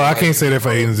Well, I can't say that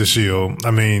for Agents of S.H.I.E.L.D.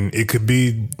 I mean, it could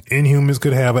be Inhumans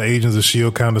could have an Agents of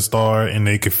S.H.I.E.L.D. kind of star, and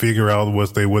they could figure out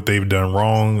what they've done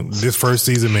wrong. This first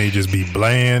season may just be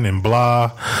bland and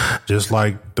blah, just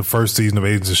like the first season of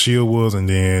Agents of S.H.I.E.L.D. was. And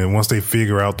then once they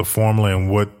figure out the formula and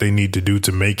what they need to do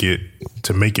to make it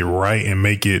right and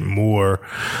make it more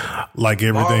like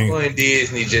everything. Marvel and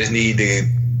Disney just need to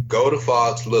go to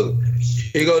Fox. Look,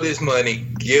 here go this money.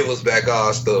 Give us back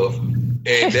our stuff.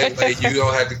 And that way you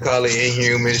don't have to call it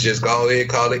Inhumans. Just go ahead and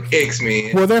call it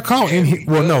X-Men. Well, they're called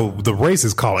no, the race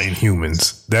is called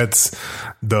Inhumans. That's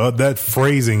that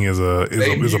phrasing is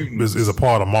a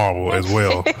part of Marvel as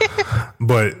well.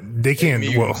 But they can't.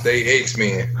 They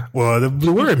X-Men. Well,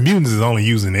 the word mutants is only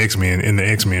used in X-Men in the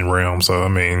X-Men realm. So I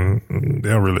mean, they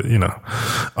don't really,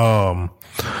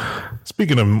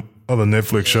 Speaking of other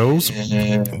Netflix shows,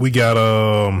 we got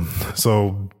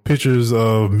pictures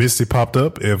of Misty popped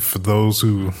up. If those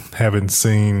who haven't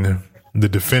seen The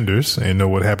Defenders and know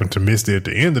what happened to Misty at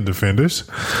the end of Defenders.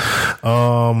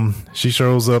 She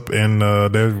shows up and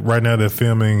right now they're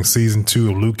filming season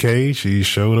 2 of Luke Cage. She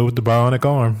showed up with the bionic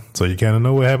arm, so you kind of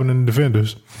know what happened in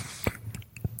Defenders.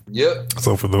 Yep.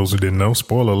 So for those who didn't know,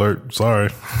 spoiler alert. Sorry.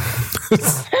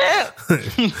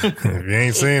 If you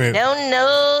ain't seen it, don't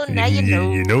know. Now you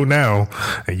know. You know now,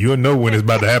 and you'll know when it's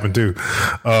about to happen too.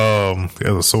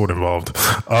 There's a sword involved.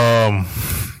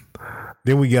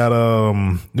 Then we got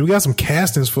some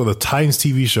castings for the Titans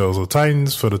TV show. So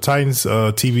Titans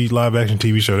TV live action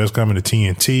TV show that's coming to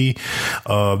TNT.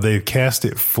 They've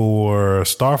casted for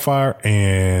Starfire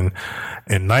and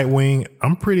Nightwing.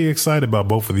 I'm pretty excited about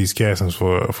both of these castings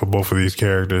for both of these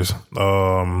characters.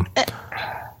 Go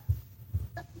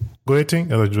ahead, Tink. I thought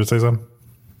you were going to say something.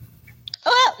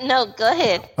 Oh, no, go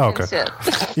ahead. Okay.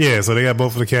 Yeah, so they got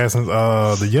both of the castings.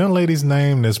 The young lady's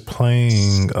name that's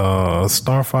playing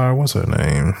Starfire, what's her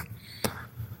name?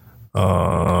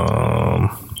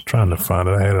 Trying to find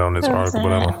it. I had it on this article,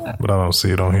 but I don't see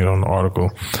it on here on the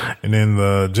article. And then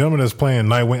the gentleman that's playing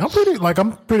Nightwing,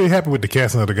 I'm pretty happy with the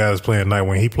casting of the guy that's playing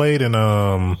Nightwing. He played in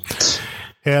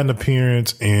had an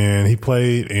appearance and he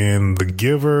played in The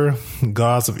Giver,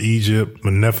 Gods of Egypt,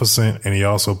 Maleficent, and he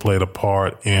also played a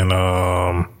part in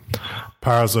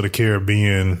Pirates of the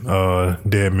Caribbean,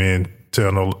 Dead Men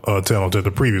Tell No to the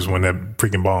previous one that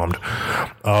freaking bombed.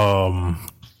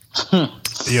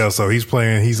 Yeah, so he's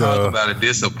playing. He's talk about a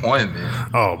disappointment.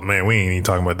 Oh man, we ain't even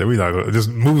talking about that. We not just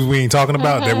movies we ain't talking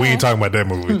about that. We ain't talking about that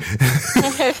movie.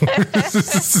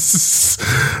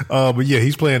 But yeah,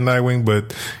 he's playing Nightwing.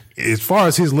 But as far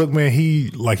as his look, man, he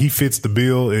fits the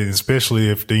bill, and especially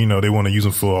if they want to use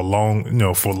him for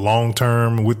long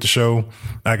term with the show.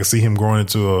 I can see him growing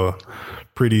into a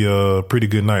pretty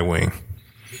good Nightwing.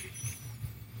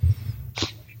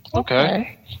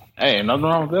 Okay. Hey, nothing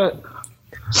wrong with that.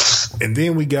 And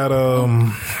then we got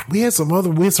we had some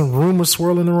rumors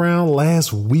swirling around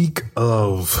last week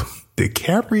of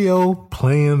DiCaprio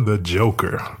playing the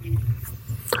Joker.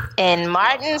 And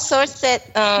Martin Scorsese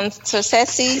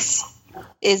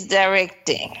is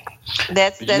directing.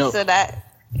 That's what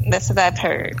I've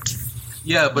heard.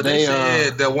 Yeah, but they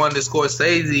said that one that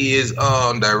Scorsese is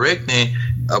directing,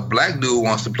 a black dude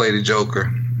wants to play the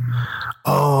Joker.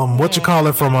 What you call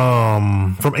it from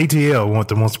ATL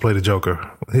wants to play the Joker.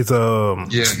 He's I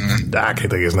can't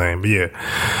think of his name, but yeah,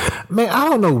 man, I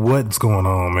don't know what's going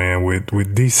on, man, with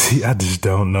DC. I just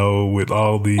don't know with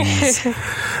all these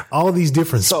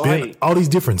different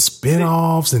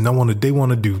spin-offs, and they want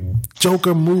to do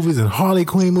Joker movies and Harley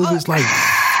Quinn movies. I'm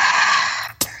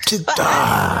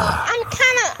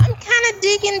kind of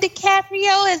digging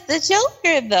DiCaprio as the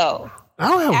Joker, though. I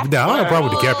don't have a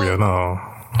problem with DiCaprio, no.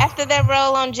 After that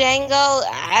role on Django,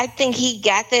 I think he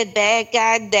got that bad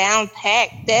guy down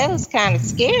packed. That was kind of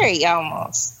scary,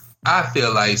 almost. I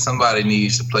feel like somebody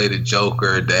needs to play the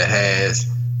Joker that has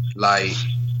like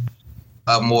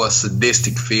a more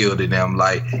sadistic feel to them.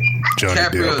 Like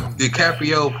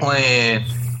DiCaprio playing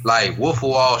like Wolf of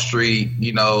Wall Street,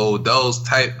 those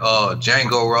type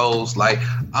Django roles, like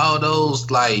all those,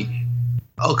 like,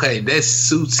 okay, that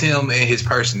suits him and his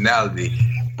personality.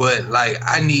 But like,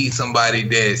 I need somebody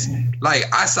that's like,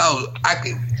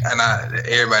 everybody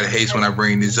hates when I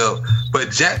bring this up,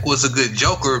 but Jack was a good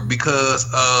Joker because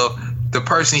of the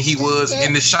person he was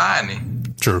in The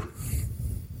Shining. True.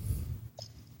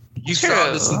 You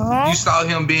saw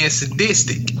him being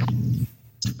sadistic.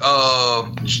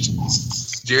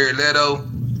 Jared Leto,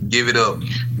 give it up.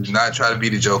 Do not try to be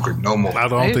the Joker no more. I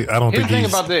don't think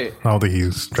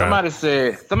he's trying. Somebody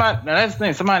said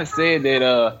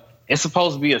that it's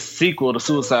supposed to be a sequel to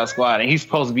Suicide Squad, and he's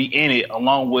supposed to be in it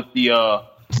along with the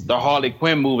Harley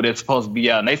Quinn movie that's supposed to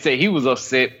be out. And they say he was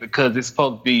upset because it's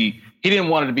supposed to be, he didn't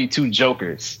want it to be two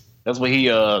Jokers. That's what I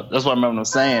remember them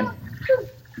saying.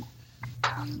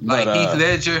 Like Heath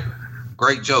Ledger,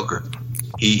 great Joker.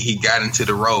 He got into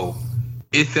the role.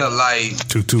 It felt like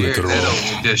Jared Leto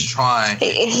was just trying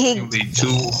to be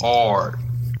too hard.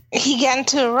 He got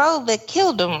into a role that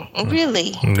killed him,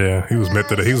 really. Yeah, he was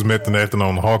method acting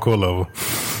on the hardcore level.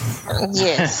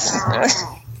 Yes.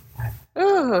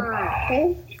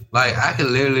 Like, I could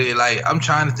literally, like, I'm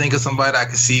trying to think of somebody I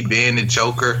could see being the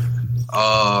Joker.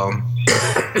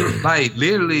 Like,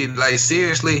 literally, like,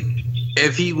 seriously,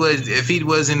 if he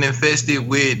wasn't infested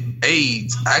with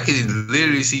AIDS, I could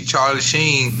literally see Charlie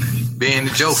Sheen being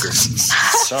the Joker.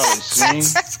 Charlie Sheen?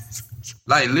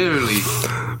 Like, literally,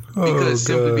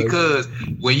 simply because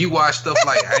when you watch stuff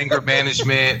like Anger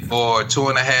Management or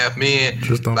 2.5 Men,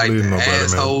 just don't like the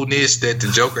assholeness that the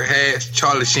Joker has,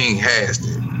 Charlie Sheen has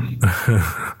it.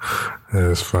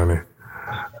 That's funny.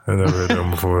 I never heard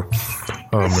that before.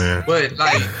 Oh man. But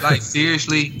like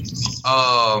seriously,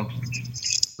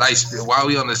 like while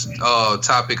we on this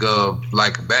topic of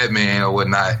like Batman or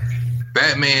whatnot,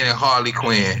 Batman and Harley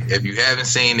Quinn. If you haven't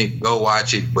seen it, go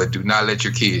watch it, but do not let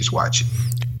your kids watch it.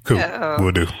 Cool,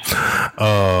 we'll do.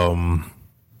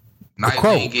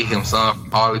 Nightwing, get him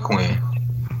some Harley Quinn.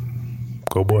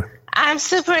 Go boy. I'm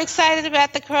super excited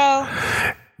about The Crow.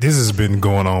 This has been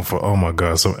going on for, oh my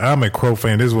God. So I'm a Crow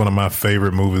fan. This is one of my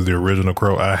favorite movies, the original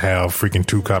Crow. I have freaking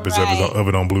 2 copies of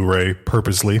it on Blu-ray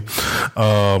purposely.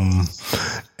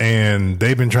 And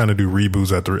they've been trying to do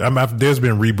reboots after. There's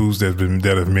been reboots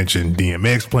that have mentioned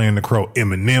DMX playing the Crow.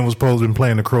 Eminem was supposed to be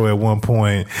playing the Crow at one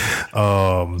point.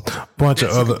 Bunch of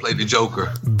other. Played the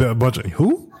Joker. Bunch of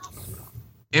who?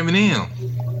 Eminem.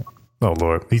 Oh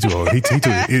Lord, he's too old.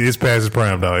 It's past his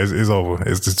prime, dog. It's over.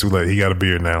 It's just too late. He got a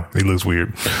beard now. He looks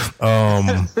weird.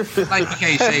 Like you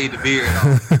can't shave the beard.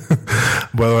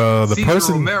 But the Cesar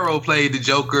person Romero played the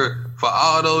Joker for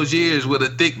all those years with a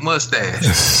thick mustache.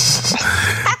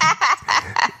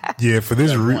 Yeah, for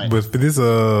this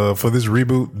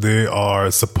reboot, they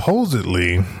are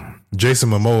supposedly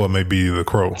Jason Momoa may be the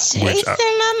Crow,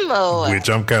 Momoa, which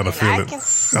I'm kind of feeling.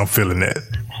 I'm feeling that.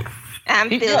 I'm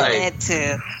feeling it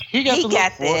too. He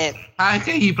got that. How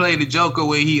can he play the Joker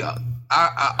when he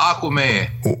Aquaman?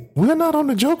 We're not on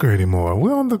the Joker anymore.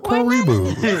 We're on the Crow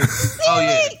reboot. Oh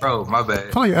yeah, bro, my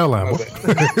bad. Call your airline. I'm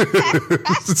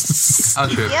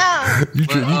tripping. Yeah. You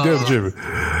definitely tripping.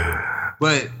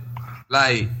 But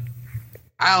like,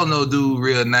 I don't know dude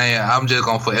real name. I'm just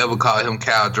gonna forever call him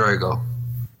Khal Drogo.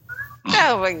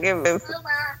 Oh my goodness.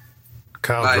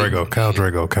 Khal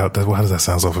Drogo. Why does that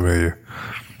sound so familiar?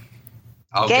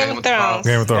 Oh, Game of Thrones.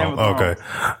 Game of Thrones. Okay.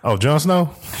 Oh, Jon Snow?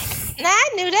 Nah, I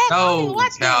knew that. No,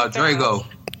 Khal Drogo.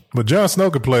 But Jon Snow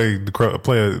could play the Crow.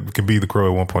 Can be the Crow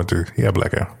at one point too. He had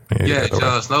black hair. Yeah,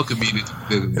 Jon Snow could be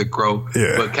the Crow.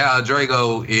 Yeah. But Khal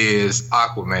Drogo is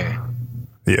Aquaman.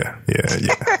 Yeah.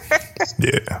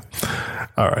 Yeah.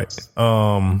 All right.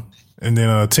 And then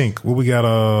Tink, what we got?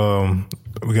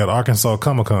 We got Arkansas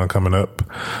Comic-Con coming up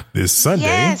this Sunday.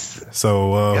 Yes.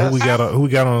 So who we got on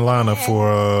the lineup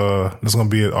for? That's going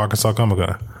to be at Arkansas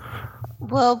Comic-Con.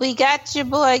 Well, we got your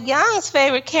boy Young's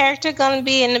favorite character going to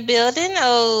be in the building.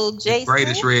 Oh, Jason.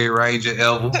 Greatest Red Ranger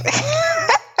ever.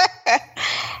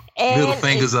 Middle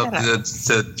fingers up to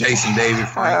Jason David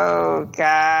Frank. Oh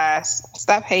gosh,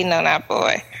 stop hating on our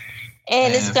boy.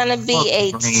 And it's going to be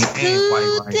a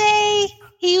 2-day.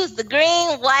 He was the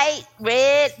green, white,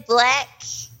 red, black,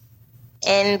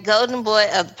 and golden boy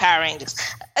of the Power Rangers.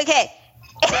 Okay.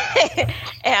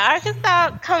 And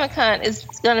Arkansas Comic-Con is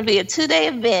going to be a 2-day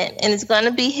event, and it's going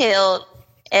to be held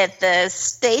at the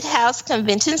State House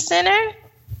Convention Center.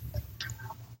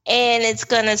 And it's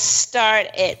going to start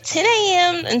at 10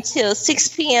 a.m. until 6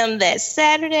 p.m. this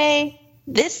Saturday,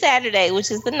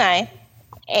 which is the 9th,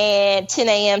 and 10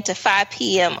 a.m. to 5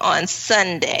 p.m. on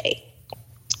Sunday.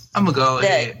 I'm going to go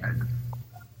ahead.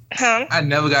 I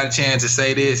never got a chance to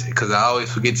say this because I always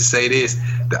forget to say this.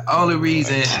 The only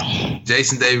reason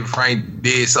Jason David Frank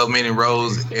did so many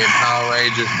roles in Power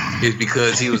Rangers is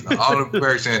because he was the only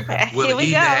person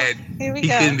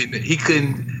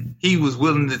he was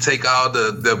willing to take all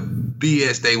the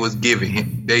BS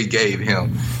they gave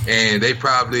him. And they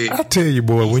probably, I tell you,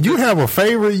 boy, when you have a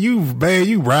favorite, you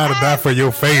ride or die for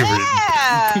your favorite. Yeah.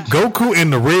 Goku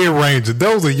and the Red Ranger,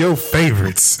 those are your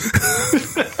favorites.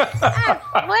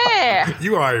 Where?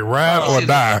 You are a ride or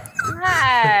die.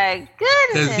 My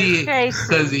goodness.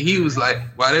 Because he was like,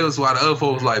 while the other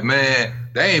folks was like, man,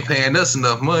 they ain't paying us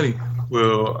enough money.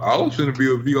 Well, I was going to be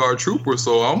a VR trooper,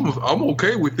 so I'm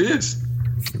okay with this.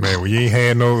 Man, when you ain't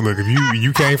had no look, if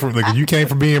you came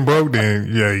from being broke, then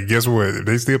yeah, guess what? If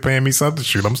they still paying me something,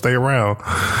 shoot, I'm stay around.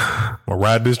 I'll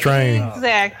ride this train.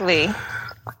 Exactly.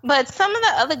 But some of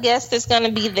the other guests that's going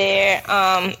to be there,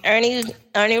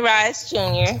 Ernie Rice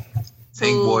Jr.,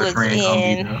 who was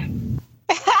in.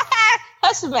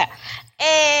 Hush your mouth.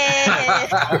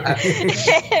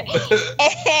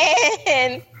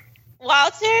 And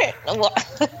Walter.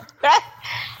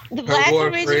 The Black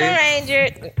Original Ranger.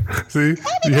 See,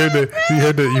 you heard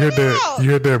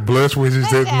that blush when you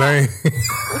said the name.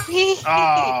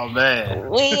 Oh man,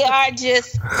 we are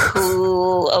just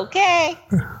cool, okay?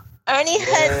 Ernie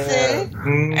Hudson,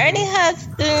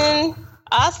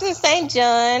 Austin St.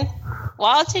 John,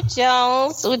 Walter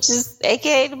Jones, which is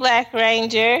AKA the Black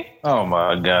Ranger. Oh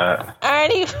my God,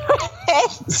 Ernie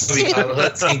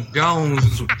Hudson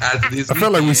Jones. I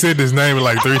feel like we said this name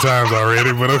like 3 times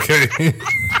already, but okay.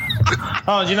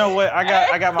 Oh, you know what?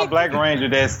 I got my Black Ranger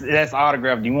that's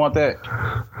autographed. Do you want that?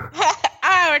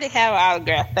 I already have an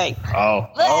autograph. Thanks. Oh.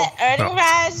 Ernie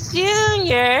Reyes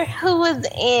Jr., who was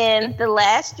in The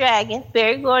Last Dragon,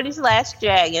 Barry Gordy's Last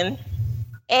Dragon,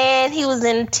 and he was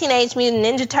in Teenage Mutant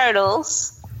Ninja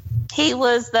Turtles. He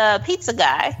was the pizza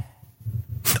guy.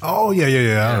 Oh yeah.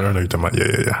 I don't know you're talking about.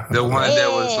 Yeah. The one that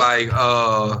was like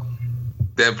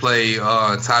that played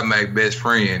Ty-Mac best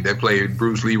friend. That played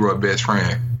Bruce Leroy best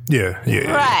friend. Yeah.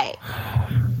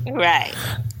 Right.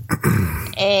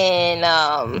 And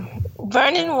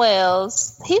Vernon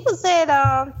Wells, he was at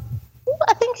I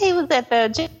think he was at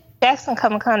the Jackson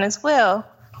Comic-Con as well.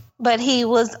 But he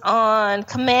was on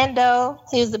Commando.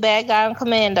 He was the bad guy on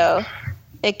Commando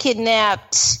that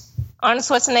kidnapped Arnold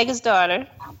Schwarzenegger's daughter.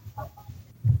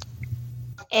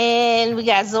 And we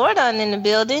got Zordon in the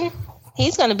building.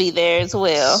 He's going to be there as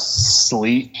well.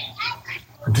 Sweet.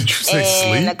 Did you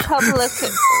say And sleep? a couple of...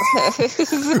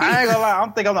 I ain't gonna lie. I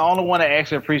think I'm the only one that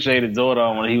actually appreciated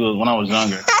Zordon when I was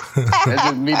younger. That's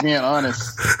just me being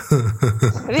honest.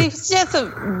 He's just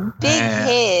a big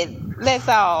head. That's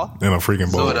all. And a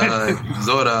freaking ball.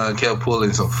 Zordon kept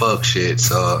pulling some fuck shit,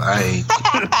 so I ain't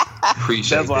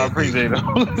appreciate That's why I appreciate him.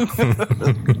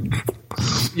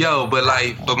 Yo, but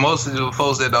like for most of the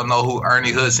folks that don't know who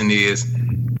Ernie Hudson is,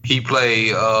 he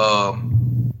played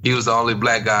he was the only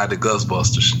black guy at the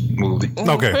Ghostbusters movie.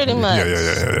 Okay. Pretty much.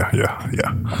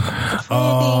 Yeah.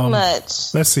 Pretty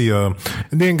much. Let's see. And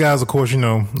then, guys, of course, you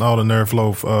know, all the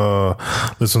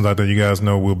Nerdflow listeners out there, you guys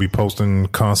know we'll be posting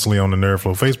constantly on the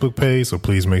Nerdflow Facebook page. So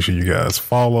please make sure you guys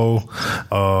follow.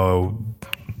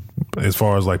 As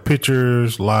far as like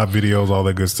pictures, live videos, all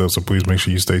that good stuff. So please make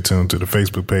sure you stay tuned to the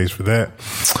Facebook page for that.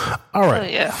 All right. Oh,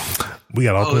 yeah. We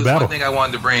got Ultimate Battle. One thing I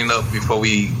wanted to bring up before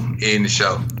we end the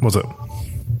show. What's up?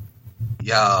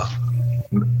 Y'all,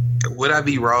 would I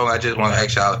be wrong? I just want to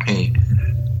ask y'all opinion.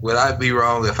 Would I be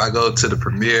wrong if I go to the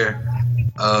premiere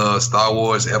Star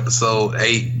Wars Episode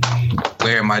 8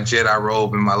 wearing my Jedi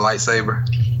robe and my lightsaber?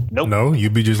 Nope. No,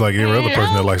 you'd be just like every other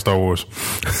person that likes Star Wars.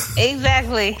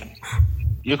 Exactly.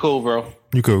 You're cool, bro.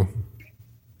 You cool.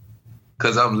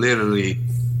 Because I'm literally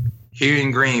here in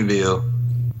Greenville.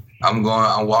 I'm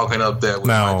walking up there with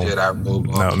my Jedi robe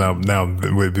on. Now,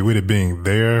 with it being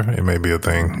there, it may be a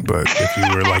thing. But if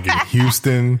you were like in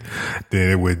Houston, then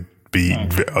it would be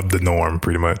the norm,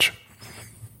 pretty much.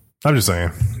 I'm just saying,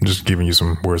 just giving you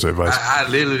some words of advice. I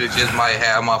literally just might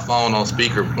have my phone on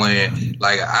speaker playing.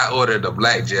 Like I ordered a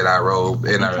black Jedi robe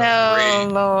and a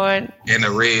Lord.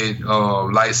 red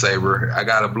lightsaber. I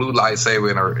got a blue lightsaber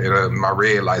and my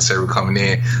red lightsaber coming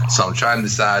in. So I'm trying to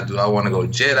decide: do I want to go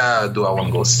Jedi or do I want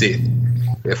to go Sith?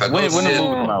 If I go When Sith, is the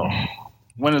movie come out?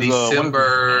 When is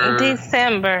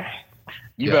December.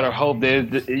 You better hope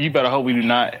we do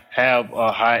not have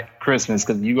a hot Christmas,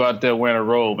 because you go out there wearing a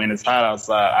robe and it's hot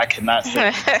outside. I cannot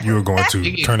say You were going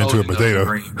to turn into a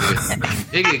potato.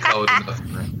 It get cold enough.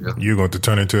 You're going to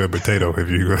turn into a potato if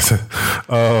you go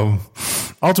to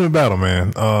Ultimate Battle,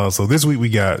 man. So this week we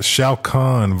got Shao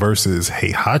Kahn versus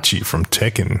Heihachi from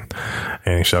Tekken,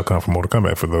 and Shao Kahn from Mortal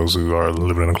Kombat, for those who are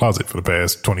living in a closet for the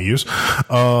past 20 years.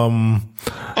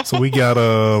 So we got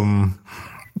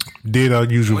did our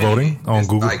usual voting on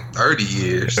Google. Like 30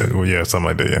 years. Well, yeah, something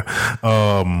like that,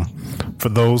 yeah. For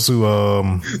those who,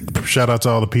 shout out to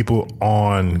all the people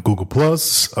on Google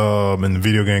Plus, in the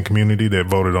video game community that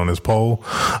voted on this poll.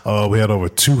 We had over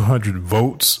 200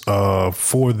 votes,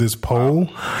 for this poll.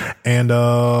 And,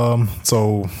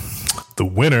 so the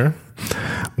winner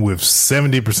with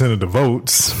 70% of the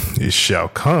votes is Shao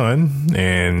Kahn,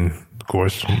 and of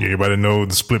course, everybody knows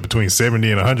the split between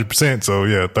 70 and 100%. So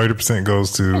yeah, 30%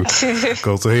 goes to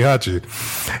Heihachi.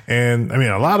 And I mean,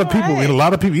 a lot of people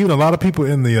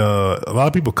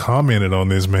commented on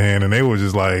this, man, and they were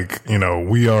just like, you know,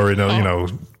 we already know, you know,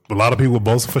 a lot of people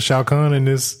voted for Shao Kahn in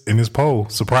this poll,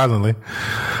 surprisingly.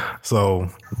 So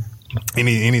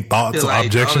any thoughts or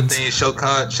objections? The only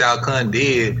thing Shao Kahn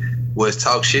did was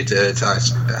talk shit to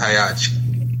Heihachi.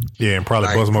 Yeah, and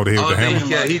probably bust him over the head with the hammer.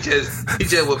 Yeah, he just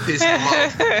would piss him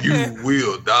off. You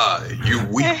will die, you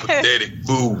weak, pathetic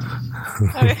fool.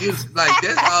 It's like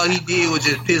that's all he did was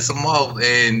just piss him off,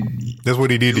 and that's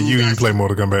what he did to you. You play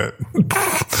Mortal Kombat.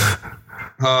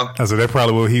 I said that's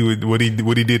probably what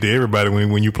he did to everybody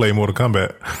when you play Mortal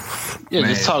Kombat. Yeah,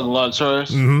 just talk a lot of trash.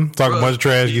 Talk a bunch of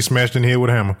trash. Get smashed in the head with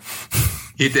a hammer.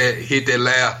 Hit that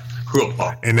laugh.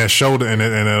 And that shoulder and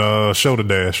that shoulder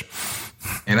dash.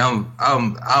 And I'm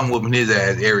whooping his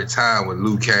ass every time with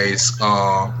Liu Kang's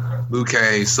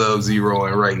Sub-Zero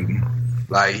and Raiden.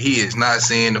 Like, he is not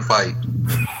seeing the fight.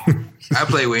 I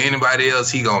play with anybody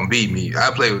else, he gonna beat me. I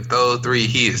play with those three,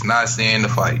 he is not seeing the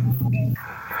fight.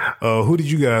 Who did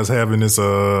you guys have in this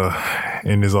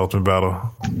in this Ultimate Battle?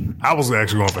 I was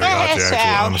actually going for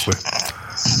Heihachi, honestly.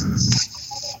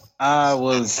 I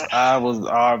was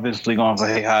obviously going for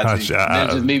Heihachi.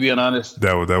 That's just me being honest.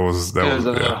 That was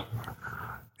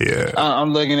yeah.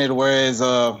 I'm looking at it, whereas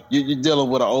you're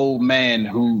dealing with an old man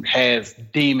who has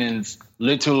demons,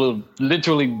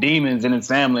 literally demons in his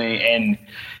family, and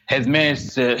has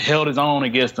managed to held his own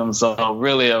against them. So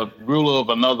really, a ruler of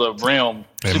another realm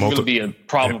shouldn't really be a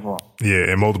problem for him. Yeah,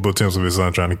 and multiple attempts of his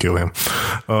son trying to kill him.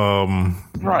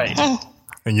 Right.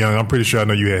 And Young, I'm pretty sure I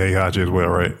know you had Heihachi as well,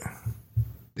 right?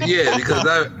 Yeah, because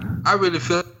I really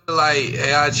feel like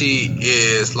Heihachi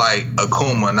is like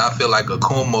Akuma, and I feel like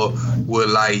Akuma would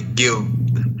like give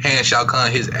Han Shao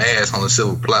Kahn his ass on a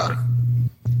silver platter.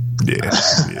 Yeah.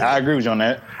 I agree with you on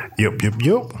that. Yep.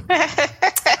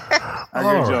 I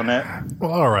agree with you on that.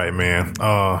 Well, all right, man.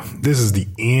 This is the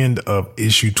end of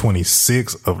issue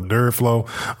 26 of Nerdflow.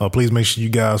 Please make sure you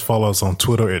guys follow us on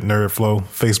Twitter at Nerdflow,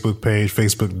 Facebook page,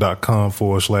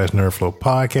 facebook.com/Nerdflow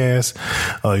podcast.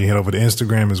 You head over to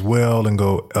Instagram as well and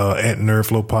go at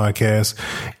Nerdflow podcast.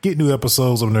 Get new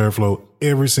episodes of Nerdflow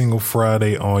every single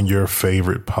Friday on your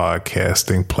favorite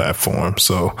podcasting platform.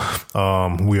 So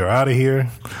we are out of here.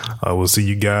 We'll see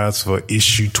you guys for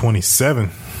issue 27.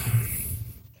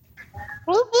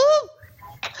 Whoop, whoop.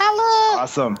 Hello.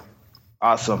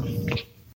 Awesome.